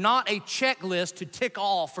 Commandments are not a checklist to tick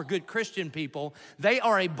off for good Christian people. They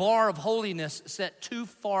are a bar of holiness set too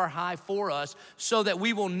far high for us so that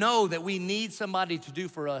we will know that we need somebody to do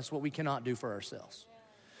for us what we cannot do for ourselves.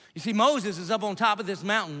 You see, Moses is up on top of this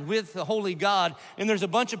mountain with the holy God, and there's a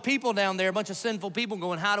bunch of people down there, a bunch of sinful people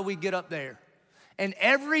going, how do we get up there? And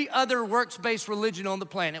every other works-based religion on the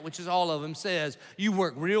planet, which is all of them, says you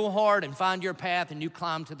work real hard and find your path and you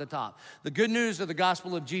climb to the top. The good news of the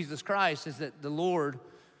gospel of Jesus Christ is that the Lord,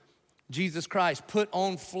 Jesus Christ, put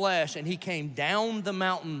on flesh and he came down the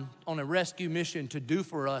mountain on a rescue mission to do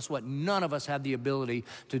for us what none of us had the ability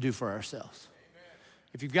to do for ourselves.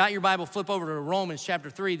 If you've got your Bible, flip over to Romans chapter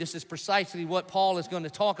 3. This is precisely what Paul is going to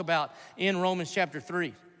talk about in Romans chapter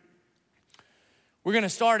 3. We're going to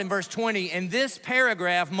start in verse 20. In this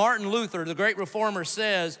paragraph, Martin Luther, the great reformer,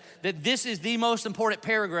 says that this is the most important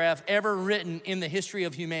paragraph ever written in the history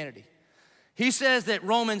of humanity. He says that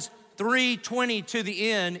Romans 3:20 to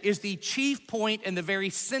the end is the chief point and the very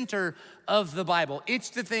center of the Bible. It's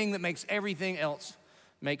the thing that makes everything else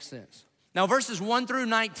make sense. Now, verses 1 through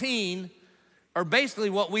 19 are basically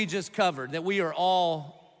what we just covered, that we are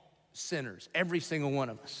all sinners, every single one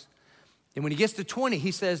of us. And when he gets to 20,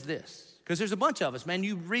 he says this, because there's a bunch of us, man.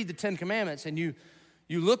 You read the 10 Commandments and you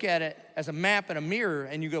look at it as a map and a mirror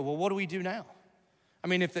and you go, well, what do we do now? I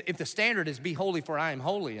mean, if the standard is be holy for I am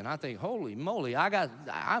holy, and I think, holy moly,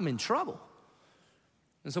 I'm in trouble.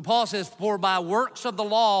 And so Paul says, for by works of the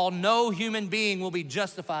law, no human being will be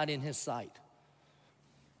justified in his sight.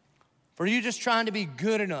 For you just trying to be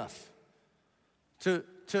good enough to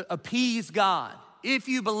appease God. If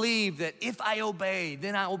you believe that if I obey,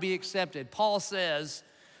 then I will be accepted. Paul says,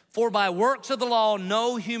 for by works of the law,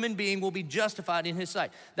 no human being will be justified in his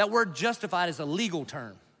sight. That word justified is a legal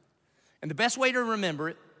term. And the best way to remember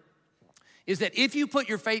it is that if you put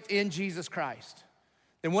your faith in Jesus Christ,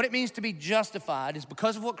 then what it means to be justified is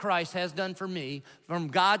because of what Christ has done for me. From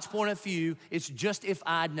God's point of view, it's just if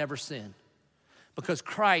I'd never sinned. Because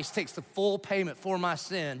Christ takes the full payment for my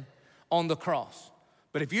sin on the cross.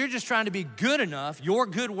 But if you're just trying to be good enough, your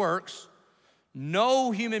good works,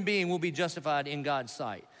 no human being will be justified in God's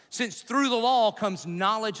sight. Since through the law comes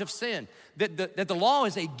knowledge of sin, that the law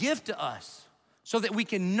is a gift to us so that we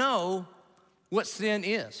can know what sin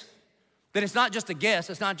is. That it's not just a guess,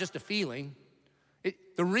 it's not just a feeling.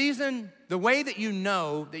 The way that you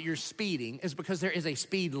know that you're speeding is because there is a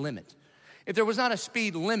speed limit. If there was not a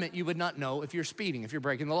speed limit, you would not know if you're speeding, if you're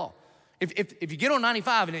breaking the law. If you get on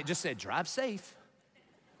 95 and it just said, drive safe,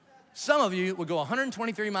 some of you would go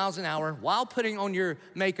 123 miles an hour while putting on your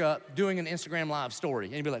makeup, doing an Instagram live story.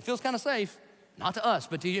 And you'd be like, feels kind of safe. Not to us,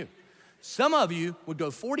 but to you. Some of you would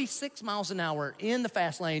go 46 miles an hour in the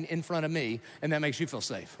fast lane in front of me, and that makes you feel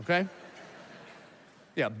safe, okay?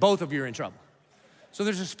 Yeah, both of you are in trouble. So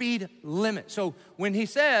there's a speed limit. So when he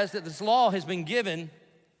says that this law has been given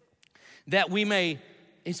that we may,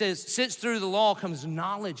 he says, since through the law comes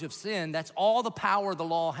knowledge of sin, that's all the power the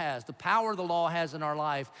law has. The power the law has in our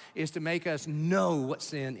life is to make us know what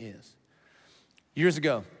sin is. Years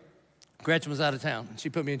ago, Gretchen was out of town, and she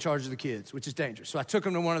put me in charge of the kids, which is dangerous. So I took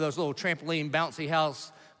them to one of those little trampoline, bouncy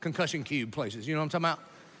house, concussion cube places. You know what I'm talking about?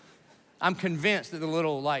 I'm convinced that the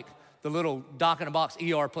little dock-in-a-box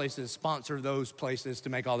ER places sponsor those places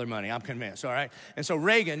to make all their money. I'm convinced, all right? And so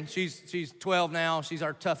Reagan, she's 12 now. She's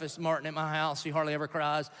our toughest Martin at my house. She hardly ever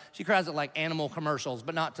cries. She cries at like animal commercials,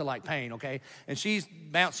 but not to like pain, okay? And she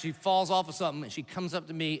falls off of something, and she comes up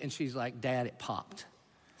to me, and she's like, Dad, it popped.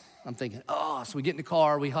 I'm thinking, oh, so we get in the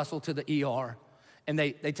car, we hustle to the ER, and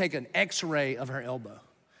they take an x-ray of her elbow.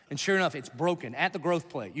 And sure enough, it's broken at the growth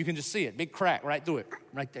plate. You can just see it, big crack right through it,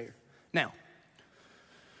 right there. Now,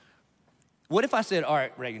 what if I said, all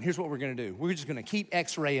right, Reagan, here's what we're gonna do. We're just gonna keep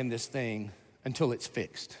x-raying this thing until it's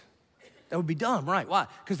fixed. That would be dumb, right? Why?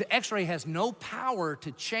 Because the x-ray has no power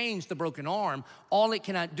to change the broken arm. All it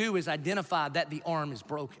cannot do is identify that the arm is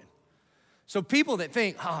broken. So people that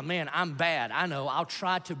think, oh man, I'm bad, I know, I'll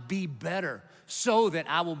try to be better so that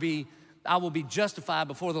I will be justified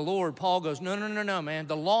before the Lord. Paul goes, no, man.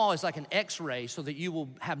 The law is like an x-ray so that you will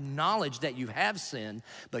have knowledge that you have sinned,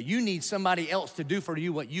 but you need somebody else to do for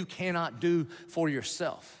you what you cannot do for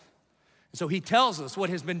yourself. So he tells us what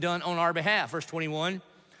has been done on our behalf. Verse 21,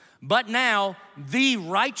 but now the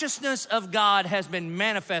righteousness of God has been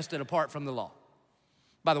manifested apart from the law.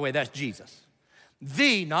 By the way, that's Jesus.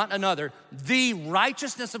 Not another, the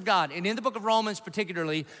righteousness of God. And in the book of Romans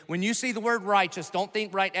particularly, when you see the word righteous, don't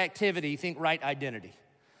think right activity, think right identity.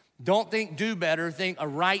 Don't think do better, think a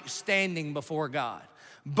right standing before God.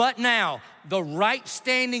 But now, the right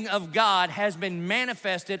standing of God has been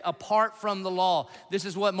manifested apart from the law. This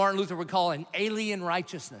is what Martin Luther would call an alien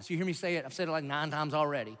righteousness. You hear me say it? I've said it like 9 times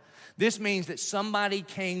already. This means that somebody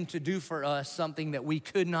came to do for us something that we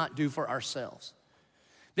could not do for ourselves.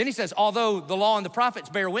 Then he says, although the law and the prophets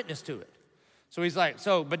bear witness to it. So he's like,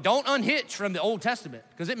 but don't unhitch from the Old Testament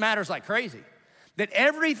because it matters like crazy. That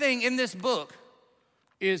everything in this book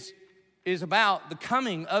is about the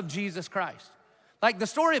coming of Jesus Christ. Like the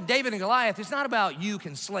story of David and Goliath, it's not about you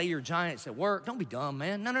can slay your giants at work. Don't be dumb,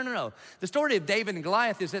 man. No. The story of David and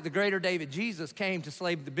Goliath is that the greater David, Jesus, came to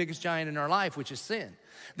slay the biggest giant in our life, which is sin.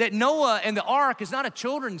 That Noah and the ark is not a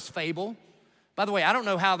children's fable. By the way, I don't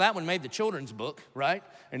know how that one made the children's book, right?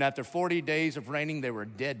 And after 40 days of raining, there were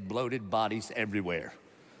dead, bloated bodies everywhere.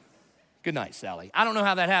 Good night, Sally. I don't know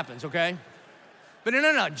how that happens, okay? But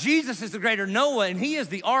no. Jesus is the greater Noah, and he is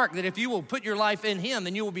the ark that if you will put your life in him,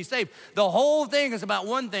 then you will be saved. The whole thing is about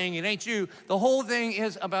one thing. It ain't you. The whole thing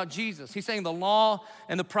is about Jesus. He's saying the law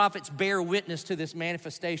and the prophets bear witness to this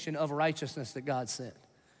manifestation of righteousness that God sent.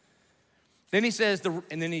 Then he says,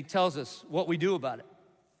 and then he tells us what we do about it.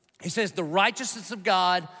 He says, the righteousness of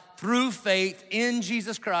God through faith in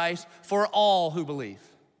Jesus Christ for all who believe.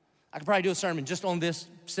 I could probably do a sermon just on this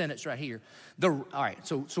sentence right here. All right,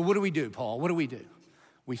 so what do we do, Paul? What do we do?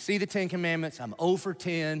 We see the 10 commandments. I'm 0 for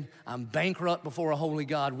 10. I'm bankrupt before a holy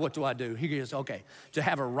God. What do I do? He goes, okay, to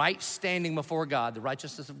have a right standing before God, the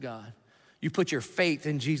righteousness of God, you put your faith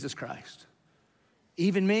in Jesus Christ.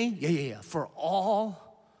 Even me? Yeah. For all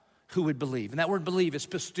who would believe. And that word believe is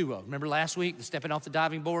pistuo. Remember last week, the stepping off the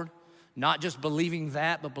diving board? Not just believing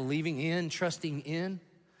that, but believing in, trusting in.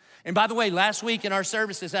 And by the way, last week in our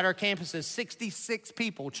services at our campuses, 66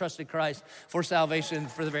 people trusted Christ for salvation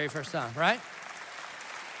for the very first time, right?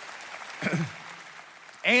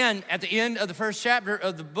 And at the end of the first chapter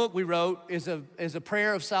of the book we wrote is a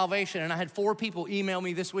prayer of salvation. And I had 4 people email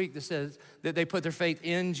me this week that says that they put their faith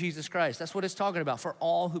in Jesus Christ. That's what it's talking about, for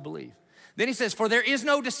all who believe. Then he says, for there is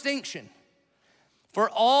no distinction. For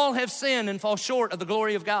all have sinned and fall short of the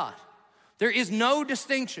glory of God. There is no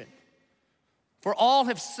distinction. For all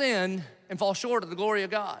have sinned and fall short of the glory of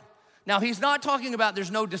God. Now, he's not talking about there's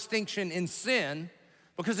no distinction in sin,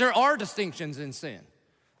 because there are distinctions in sin.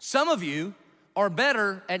 Some of you are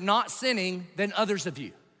better at not sinning than others of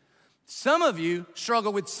you. Some of you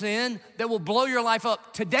struggle with sin that will blow your life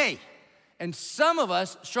up today. And some of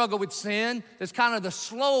us struggle with sin that's kind of the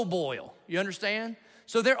slow boil. You understand?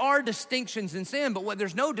 So there are distinctions in sin, but what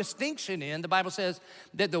there's no distinction in, the Bible says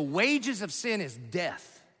that the wages of sin is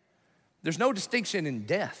death. There's no distinction in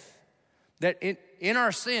death. That in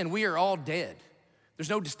our sin, we are all dead. There's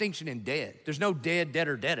no distinction in dead. There's no dead,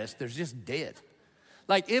 or deadest. There's just dead.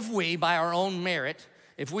 Like if we, by our own merit,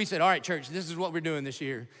 if we said, all right, church, this is what we're doing this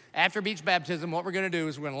year. After beach baptism, what we're gonna do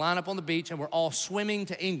is we're gonna line up on the beach and we're all swimming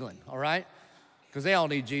to England, all right? Because they all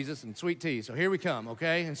need Jesus and sweet tea, so here we come,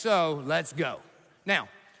 okay? And so, let's go. Now,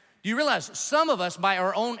 do you realize some of us, by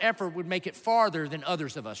our own effort, would make it farther than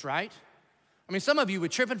others of us, right? I mean, some of you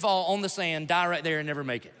would trip and fall on the sand, die right there, and never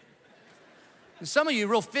make it. And some of you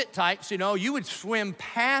real fit types, you would swim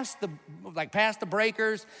past the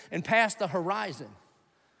breakers and past the horizon.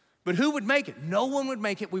 But who would make it? No one would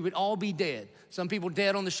make it. We would all be dead. Some people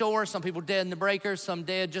dead on the shore, some people dead in the breakers, some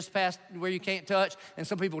dead just past where you can't touch, and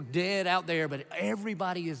some people dead out there. But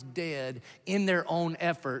everybody is dead in their own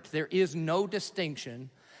effort. There is no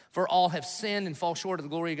distinction, for all have sinned and fall short of the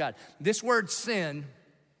glory of God. This word sin,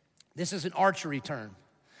 this is an archery term.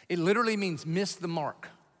 It literally means miss the mark.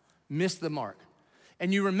 Miss the mark.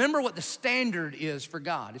 And you remember what the standard is for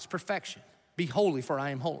God. It's perfection. Be holy, for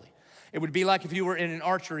I am holy. It would be like if you were in an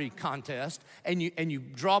archery contest and you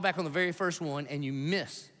draw back on the very first one and you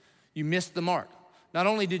miss. You missed the mark. Not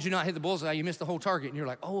only did you not hit the bullseye, you missed the whole target. And you're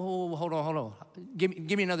like, oh, hold on.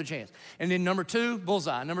 Give me another chance. And then number 2,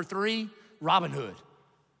 bullseye. Number 3, Robin Hood.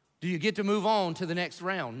 Do you get to move on to the next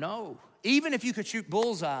round? No. Even if you could shoot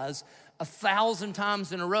bullseyes 1,000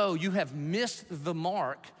 times in a row, you have missed the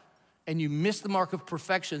mark, and you miss the mark of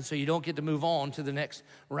perfection, so you don't get to move on to the next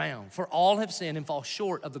round. For all have sinned and fall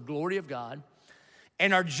short of the glory of God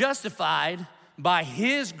and are justified by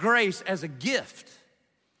his grace as a gift.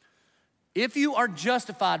 If you are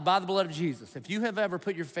justified by the blood of Jesus, if you have ever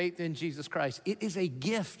put your faith in Jesus Christ, it is a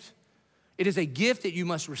gift. It is a gift that you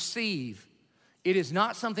must receive. It is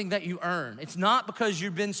not something that you earn. It's not because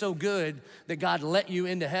you've been so good that God let you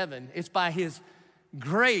into heaven. It's by his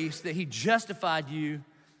grace that he justified you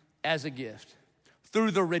as a gift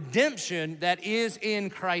through the redemption that is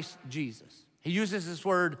in Christ Jesus. He uses this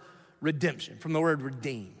word redemption from the word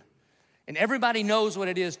redeem. And everybody knows what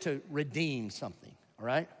it is to redeem something, all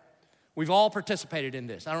right? We've all participated in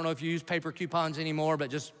this. I don't know if you use paper coupons anymore,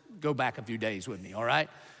 but just go back a few days with me, all right?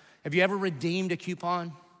 Have you ever redeemed a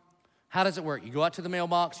coupon? How does it work? You go out to the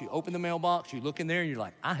mailbox, you open the mailbox, you look in there, and you're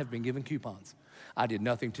like, I have been given coupons. I did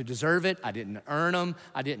nothing to deserve it. I didn't earn them.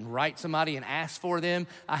 I didn't write somebody and ask for them.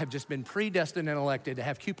 I have just been predestined and elected to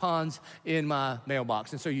have coupons in my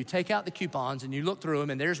mailbox. And so you take out the coupons and you look through them,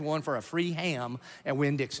 and there's one for a free ham at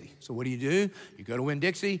Winn-Dixie. So what do? You go to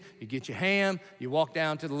Winn-Dixie, you get your ham, you walk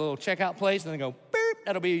down to the little checkout place, and they go, beep,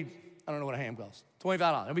 that'll be, I don't know what a ham costs,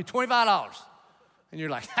 $25. It'll be $25. And you're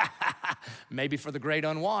like, maybe for the great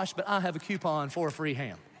unwashed, but I have a coupon for a free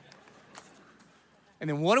ham. And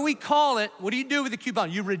then what do we call it? What do you do with the coupon?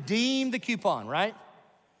 You redeem the coupon, right?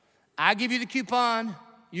 I give you the coupon,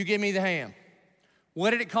 you give me the ham. What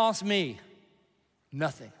did it cost me?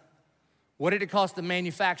 Nothing. What did it cost the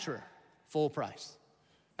manufacturer? Full price.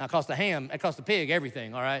 Now, it cost the ham, it cost the pig,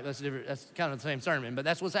 everything, all right? That's kind of the same sermon, but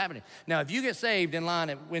that's what's happening. Now, if you get saved in line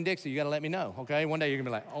at Winn-Dixie, you got to let me know, okay? One day you're going to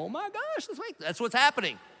be like, oh my gosh, that's what's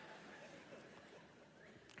happening.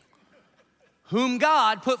 Whom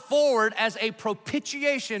God put forward as a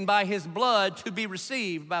propitiation by his blood to be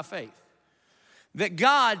received by faith. That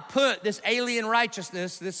God put this alien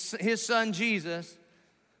righteousness, his son Jesus,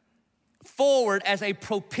 forward as a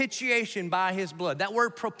propitiation by his blood. That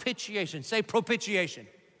word propitiation, say propitiation.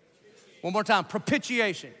 One more time,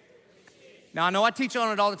 propitiation. Now I know I teach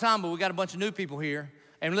on it all the time, but we got a bunch of new people here.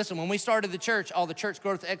 And listen, when we started the church, all the church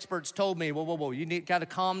growth experts told me, whoa, you got to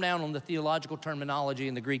calm down on the theological terminology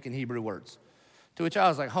in the Greek and Hebrew words. To which I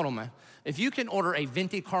was like, hold on, man. If you can order a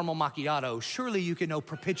venti caramel macchiato, surely you can know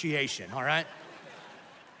propitiation, all right?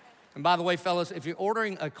 And by the way, fellas, if you're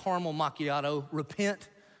ordering a caramel macchiato, repent,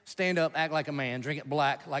 stand up, act like a man, drink it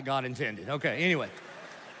black like God intended. Okay, anyway.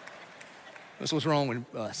 That's what's wrong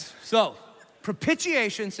with us. So,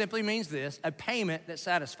 propitiation simply means this: a payment that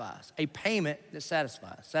satisfies. A payment that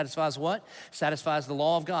satisfies. Satisfies what? Satisfies the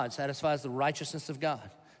law of God, satisfies the righteousness of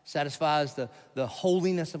God, satisfies the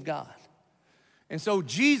holiness of God. And so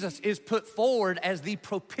Jesus is put forward as the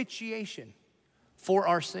propitiation for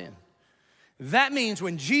our sin. That means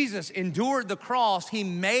when Jesus endured the cross, he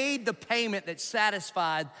made the payment that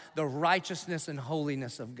satisfied the righteousness and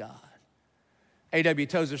holiness of God. A.W.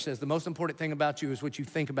 Tozer says, the most important thing about you is what you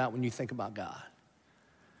think about when you think about God.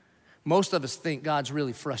 Most of us think God's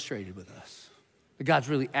really frustrated with us, that God's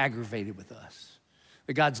really aggravated with us,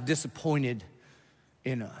 that God's disappointed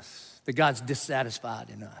in us, that God's dissatisfied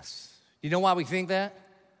in us. You know why we think that?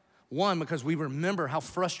 One, because we remember how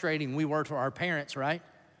frustrating we were to our parents, right?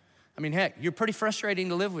 I mean, heck, you're pretty frustrating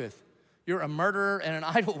to live with. You're a murderer and an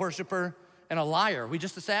idol worshiper and a liar. We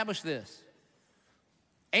just established this.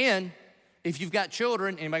 And if you've got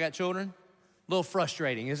children, anybody got children? A little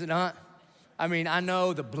frustrating, is it not? I mean, I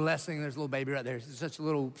know the blessing, there's a little baby right there. It's such a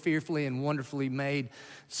little fearfully and wonderfully made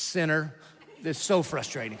sinner. It's so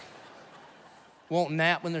frustrating. Won't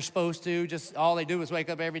nap when they're supposed to. Just all they do is wake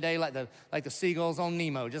up every day like the seagulls on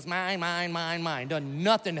Nemo. Just mine. Done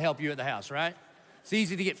nothing to help you at the house, right? It's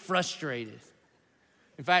easy to get frustrated.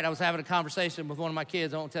 In fact, I was having a conversation with one of my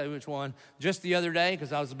kids, I won't tell you which one, just the other day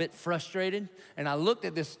because I was a bit frustrated. And I looked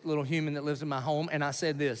at this little human that lives in my home and I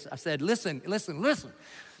said this. I said, listen.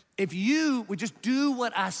 If you would just do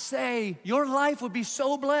what I say, your life would be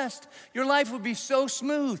so blessed. Your life would be so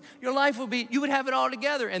smooth. Your life would be, you would have it all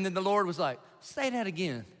together. And then the Lord was like, say that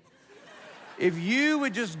again. If you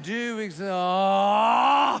would just do,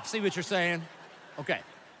 see what you're saying? Okay.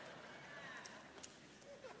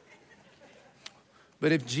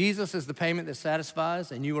 But if Jesus is the payment that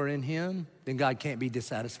satisfies and you are in him, then God can't be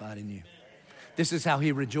dissatisfied in you. This is how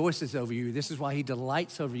he rejoices over you. This is why he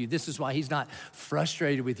delights over you. This is why he's not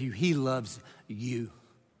frustrated with you. He loves you.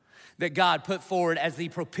 That God put forward as the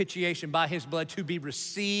propitiation by his blood to be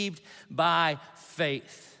received by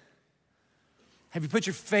faith. Have you put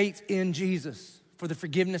your faith in Jesus for the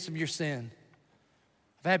forgiveness of your sin?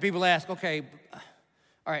 I've had people ask, okay,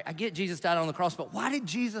 all right, I get Jesus died on the cross, but why did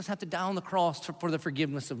Jesus have to die on the cross for the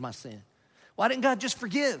forgiveness of my sin? Why didn't God just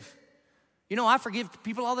forgive? You know, I forgive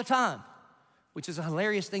people all the time, which is a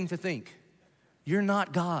hilarious thing to think. You're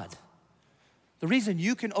not God. The reason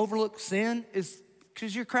you can overlook sin is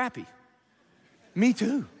because you're crappy. Me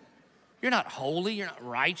too. You're not holy, you're not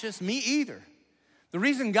righteous, me either. The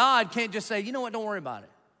reason God can't just say, you know what, don't worry about it.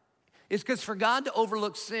 It's because for God to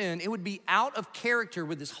overlook sin, it would be out of character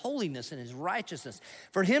with his holiness and his righteousness.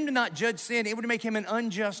 For him to not judge sin, it would make him an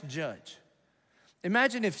unjust judge.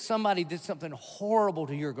 Imagine if somebody did something horrible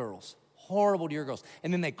to your girls,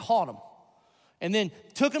 and then they caught them, and then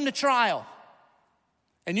took them to trial.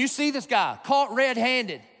 And you see this guy caught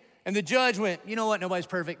red-handed, and the judge went, you know what, nobody's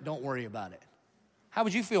perfect, don't worry about it. How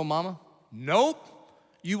would you feel, mama? Nope,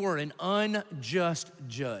 you were an unjust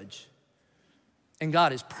judge. And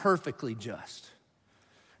God is perfectly just.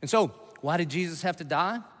 And so, why did Jesus have to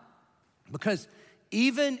die? Because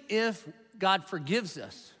even if God forgives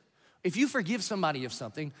us, if you forgive somebody of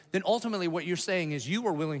something, then ultimately what you're saying is you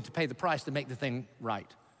are willing to pay the price to make the thing right.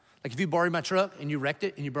 Like if you borrowed my truck and you wrecked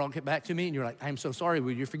it and you brought it back to me and you're like, I am so sorry,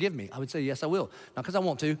 will you forgive me? I would say, yes, I will. Not because I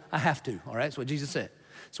want to, I have to, all right? That's what Jesus said.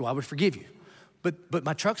 So I would forgive you. But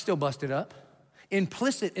my truck's still busted up.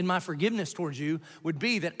 Implicit in my forgiveness towards you would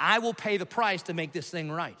be that I will pay the price to make this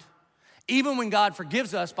thing right. Even when God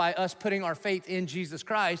forgives us by us putting our faith in Jesus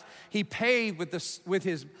Christ, he paid with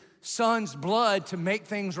his son's blood to make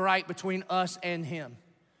things right between us and him.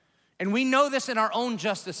 And we know this in our own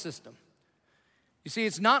justice system. You see,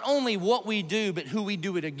 it's not only what we do, but who we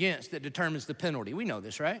do it against that determines the penalty. We know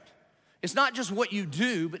this, right? It's not just what you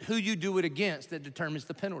do, but who you do it against that determines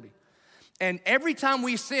the penalty. And every time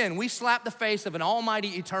we sin, we slap the face of an almighty,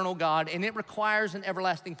 eternal God, and it requires an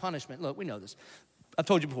everlasting punishment. Look, we know this. I've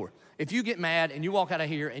told you before. If you get mad and you walk out of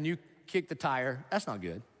here and you kick the tire, that's not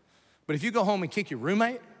good. But if you go home and kick your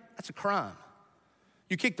roommate, that's a crime.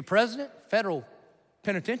 You kick the president, federal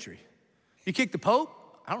penitentiary. You kick the Pope,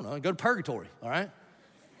 I don't know, go to purgatory, all right?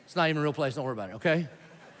 It's not even a real place, don't worry about it, okay?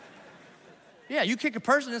 Yeah, you kick a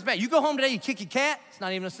person, it's bad. You go home today, you kick your cat, it's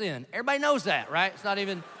not even a sin. Everybody knows that, right? It's not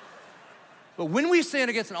even... But when we sin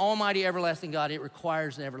against an almighty, everlasting God, it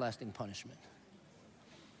requires an everlasting punishment.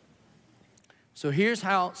 So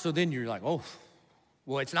then you're like, oh,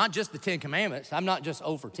 well, it's not just the 10 commandments. I'm not just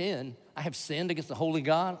 0 for 10. I have sinned against the holy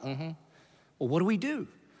God. Well, what do we do?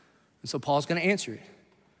 And so Paul's gonna answer it.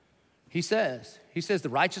 He says, the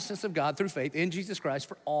righteousness of God through faith in Jesus Christ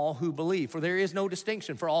for all who believe. For there is no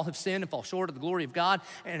distinction, for all have sinned and fall short of the glory of God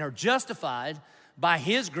and are justified by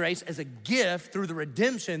his grace as a gift through the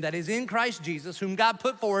redemption that is in Christ Jesus, whom God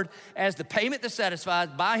put forward as the payment that satisfies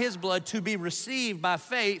by his blood to be received by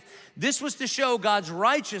faith. This was to show God's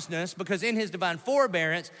righteousness, because in his divine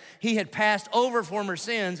forbearance, he had passed over former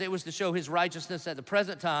sins. It was to show his righteousness at the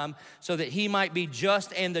present time, so that he might be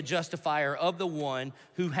just and the justifier of the one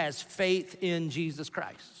who has faith in Jesus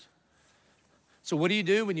Christ. So what do you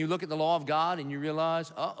do when you look at the law of God and you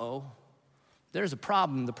realize, there's a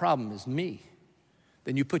problem. The problem is me.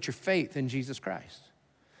 Then you put your faith in Jesus Christ.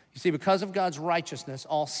 You see, because of God's righteousness,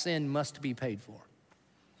 all sin must be paid for.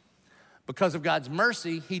 Because of God's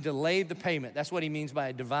mercy, he delayed the payment. That's what he means by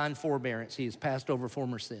a divine forbearance. He has passed over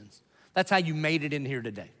former sins. That's how you made it in here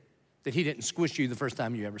today, that he didn't squish you the first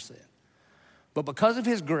time you ever sinned. But because of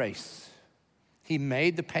his grace, he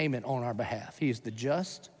made the payment on our behalf. He is the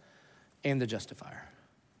just and the justifier.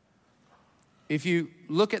 If you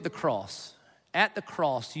look at the cross,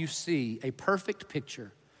 you see a perfect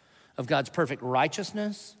picture of God's perfect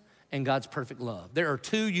righteousness and God's perfect love. There are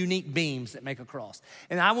two unique beams that make a cross.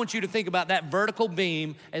 And I want you to think about that vertical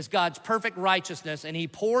beam as God's perfect righteousness, and he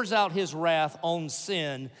pours out his wrath on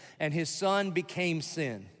sin, and his son became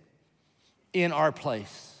sin in our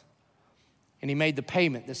place. And he made the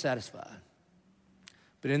payment that satisfied.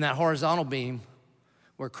 But in that horizontal beam,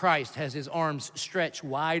 where Christ has his arms stretched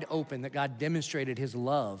wide open, that God demonstrated his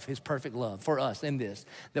love, his perfect love for us in this,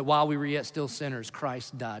 that while we were yet still sinners,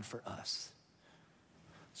 Christ died for us.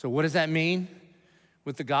 So what does that mean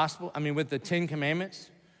with the gospel? With the 10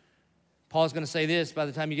 commandments? Paul's gonna say this by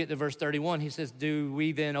the time you get to verse 31. He says, do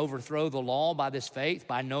we then overthrow the law by this faith?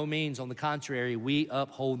 By no means. On the contrary, we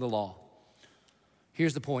uphold the law.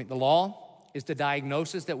 Here's the point. The law is the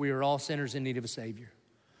diagnosis that we are all sinners in need of a Savior.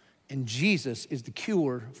 And Jesus is the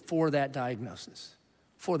cure for that diagnosis,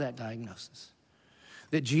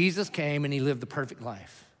 That Jesus came and he lived the perfect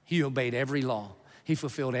life. He obeyed every law. He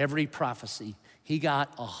fulfilled every prophecy. He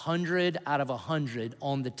got 100 out of 100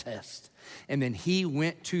 on the test. And then he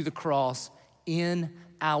went to the cross in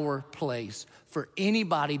our place for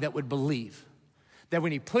anybody that would believe. That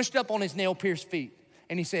when he pushed up on his nail-pierced feet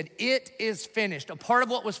and he said, it is finished. A part of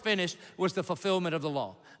what was finished was the fulfillment of the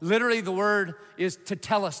law. Literally, the word is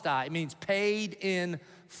tetelestai. It means paid in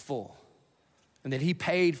full. And that he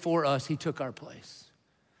paid for us. He took our place.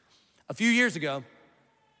 A few years ago,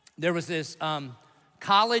 there was this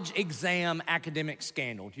college exam academic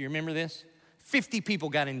scandal. Do you remember this? 50 people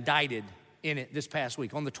got indicted in it this past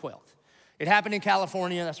week on the 12th. It happened in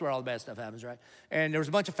California. That's where all the bad stuff happens, right? And there was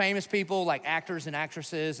a bunch of famous people, like actors and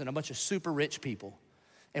actresses, and a bunch of super rich people.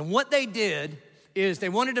 And what they did is they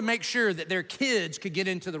wanted to make sure that their kids could get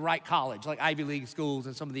into the right college, like Ivy League schools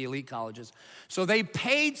and some of the elite colleges. So they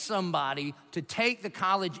paid somebody to take the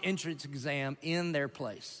college entrance exam in their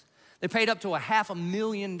place. They paid up to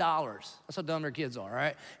 $500,000. That's how dumb their kids are,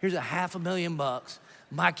 right? Here's $500,000.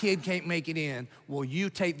 My kid can't make it in. Will you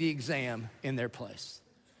take the exam in their place?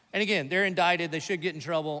 And again, they're indicted. They should get in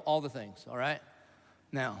trouble, all the things, all right?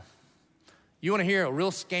 Now, you want to hear a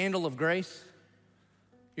real scandal of grace?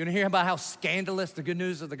 You want to hear about how scandalous the good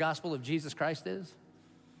news of the gospel of Jesus Christ is?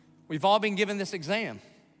 We've all been given this exam,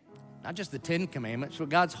 not just the 10 commandments, but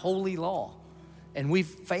God's holy law. And we've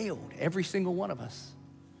failed, every single one of us.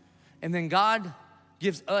 And then God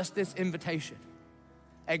gives us this invitation.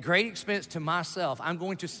 At great expense to myself, I'm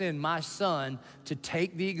going to send my son to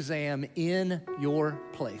take the exam in your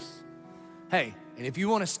place. Hey, and if you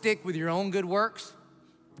want to stick with your own good works,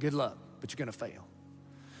 good luck, but you're going to fail.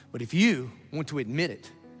 But if you want to admit it,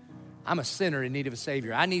 I'm a sinner in need of a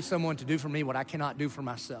Savior. I need someone to do for me what I cannot do for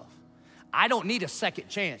myself. I don't need a second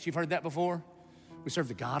chance. You've heard that before? We serve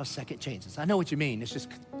the God of second chances. I know what you mean. It's just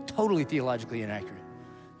totally theologically inaccurate.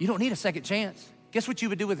 You don't need a second chance. Guess what you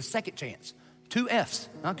would do with a second chance? 2 F's,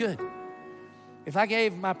 not good. If I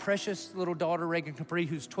gave my precious little daughter, Reagan Capri,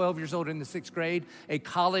 who's 12 years old in the 6th grade, a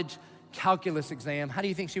college calculus exam, how do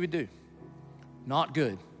you think she would do? Not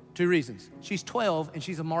good. 2 reasons. She's 12 and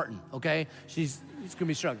she's a Martin, okay? She's gonna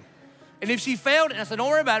be struggling. And if she failed, and I said,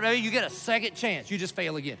 don't worry about it, baby, you get a second chance. You just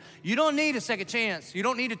fail again. You don't need a second chance. You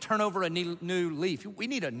don't need to turn over a new leaf. We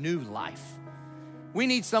need a new life. We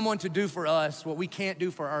need someone to do for us what we can't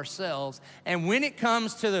do for ourselves. And when it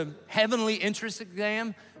comes to the heavenly entrance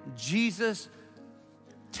exam, Jesus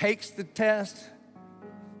takes the test,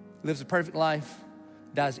 lives a perfect life,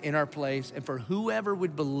 dies in our place, and for whoever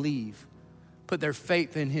would believe, put their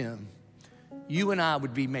faith in him, you and I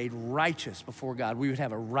would be made righteous before God. We would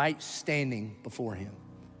have a right standing before him.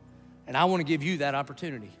 And I want to give you that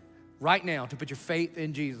opportunity right now to put your faith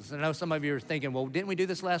in Jesus. And I know some of you are thinking, well, didn't we do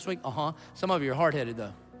this last week? Some of you are hard-headed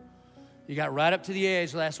though. You got right up to the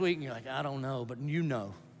edge last week and you're like, I don't know, but you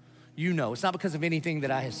know. You know. It's not because of anything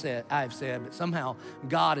that I have said, but somehow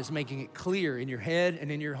God is making it clear in your head and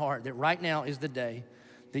in your heart that right now is the day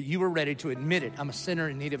that you are ready to admit it. I'm a sinner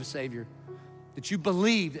in need of a Savior. That you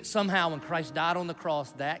believe that somehow when Christ died on the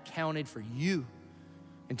cross, that counted for you.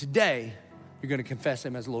 And today, you're going to confess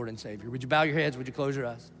him as Lord and Savior. Would you bow your heads? Would you close your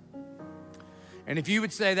eyes? And if you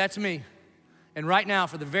would say, that's me, and right now,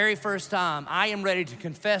 for the very first time, I am ready to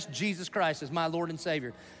confess Jesus Christ as my Lord and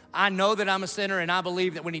Savior. I know that I'm a sinner, and I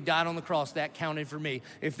believe that when he died on the cross, that counted for me.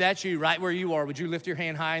 If that's you, right where you are, would you lift your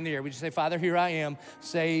hand high in the air? Would you say, Father, here I am,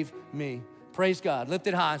 save me. Praise God. Lift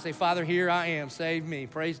it high and say, Father, here I am, save me.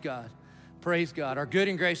 Praise God. Praise God. Our good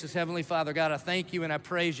and gracious Heavenly Father, God, I thank you and I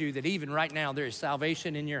praise you that even right now there is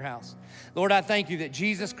salvation in your house. Lord, I thank you that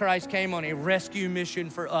Jesus Christ came on a rescue mission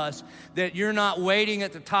for us, that you're not waiting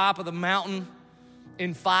at the top of the mountain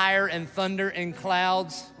in fire and thunder and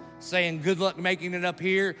clouds saying good luck making it up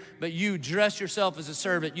here, but you dressed yourself as a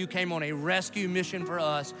servant. You came on a rescue mission for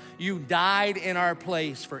us. You died in our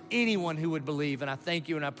place for anyone who would believe, and I thank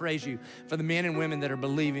you and I praise you for the men and women that are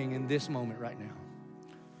believing in this moment right now.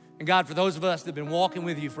 And God, for those of us that have been walking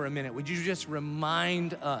with you for a minute, would you just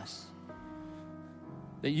remind us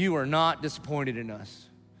that you are not disappointed in us,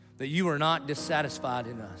 that you are not dissatisfied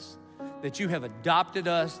in us, that you have adopted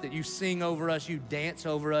us, that you sing over us, you dance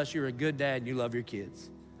over us, you're a good dad, and you love your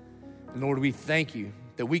kids. And Lord, we thank you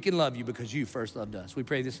that we can love you because you first loved us. We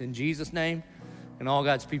pray this in Jesus' name, and all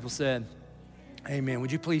God's people said, amen.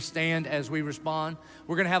 Would you please stand as we respond?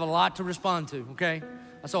 We're going to have a lot to respond to, okay?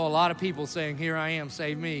 I saw a lot of people saying, here I am,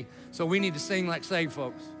 save me. So we need to sing like saved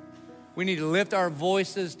folks. We need to lift our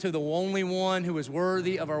voices to the only one who is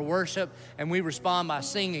worthy of our worship, and we respond by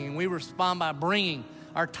singing, and we respond by bringing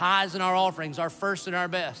our tithes and our offerings, our first and our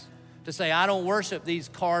best, to say, I don't worship these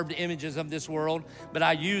carved images of this world, but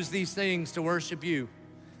I use these things to worship you.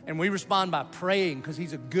 And we respond by praying because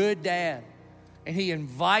he's a good dad, and he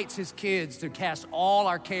invites his kids to cast all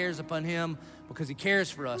our cares upon him because he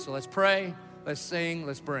cares for us. So let's pray. Let's sing,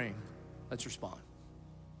 let's bring, let's respond.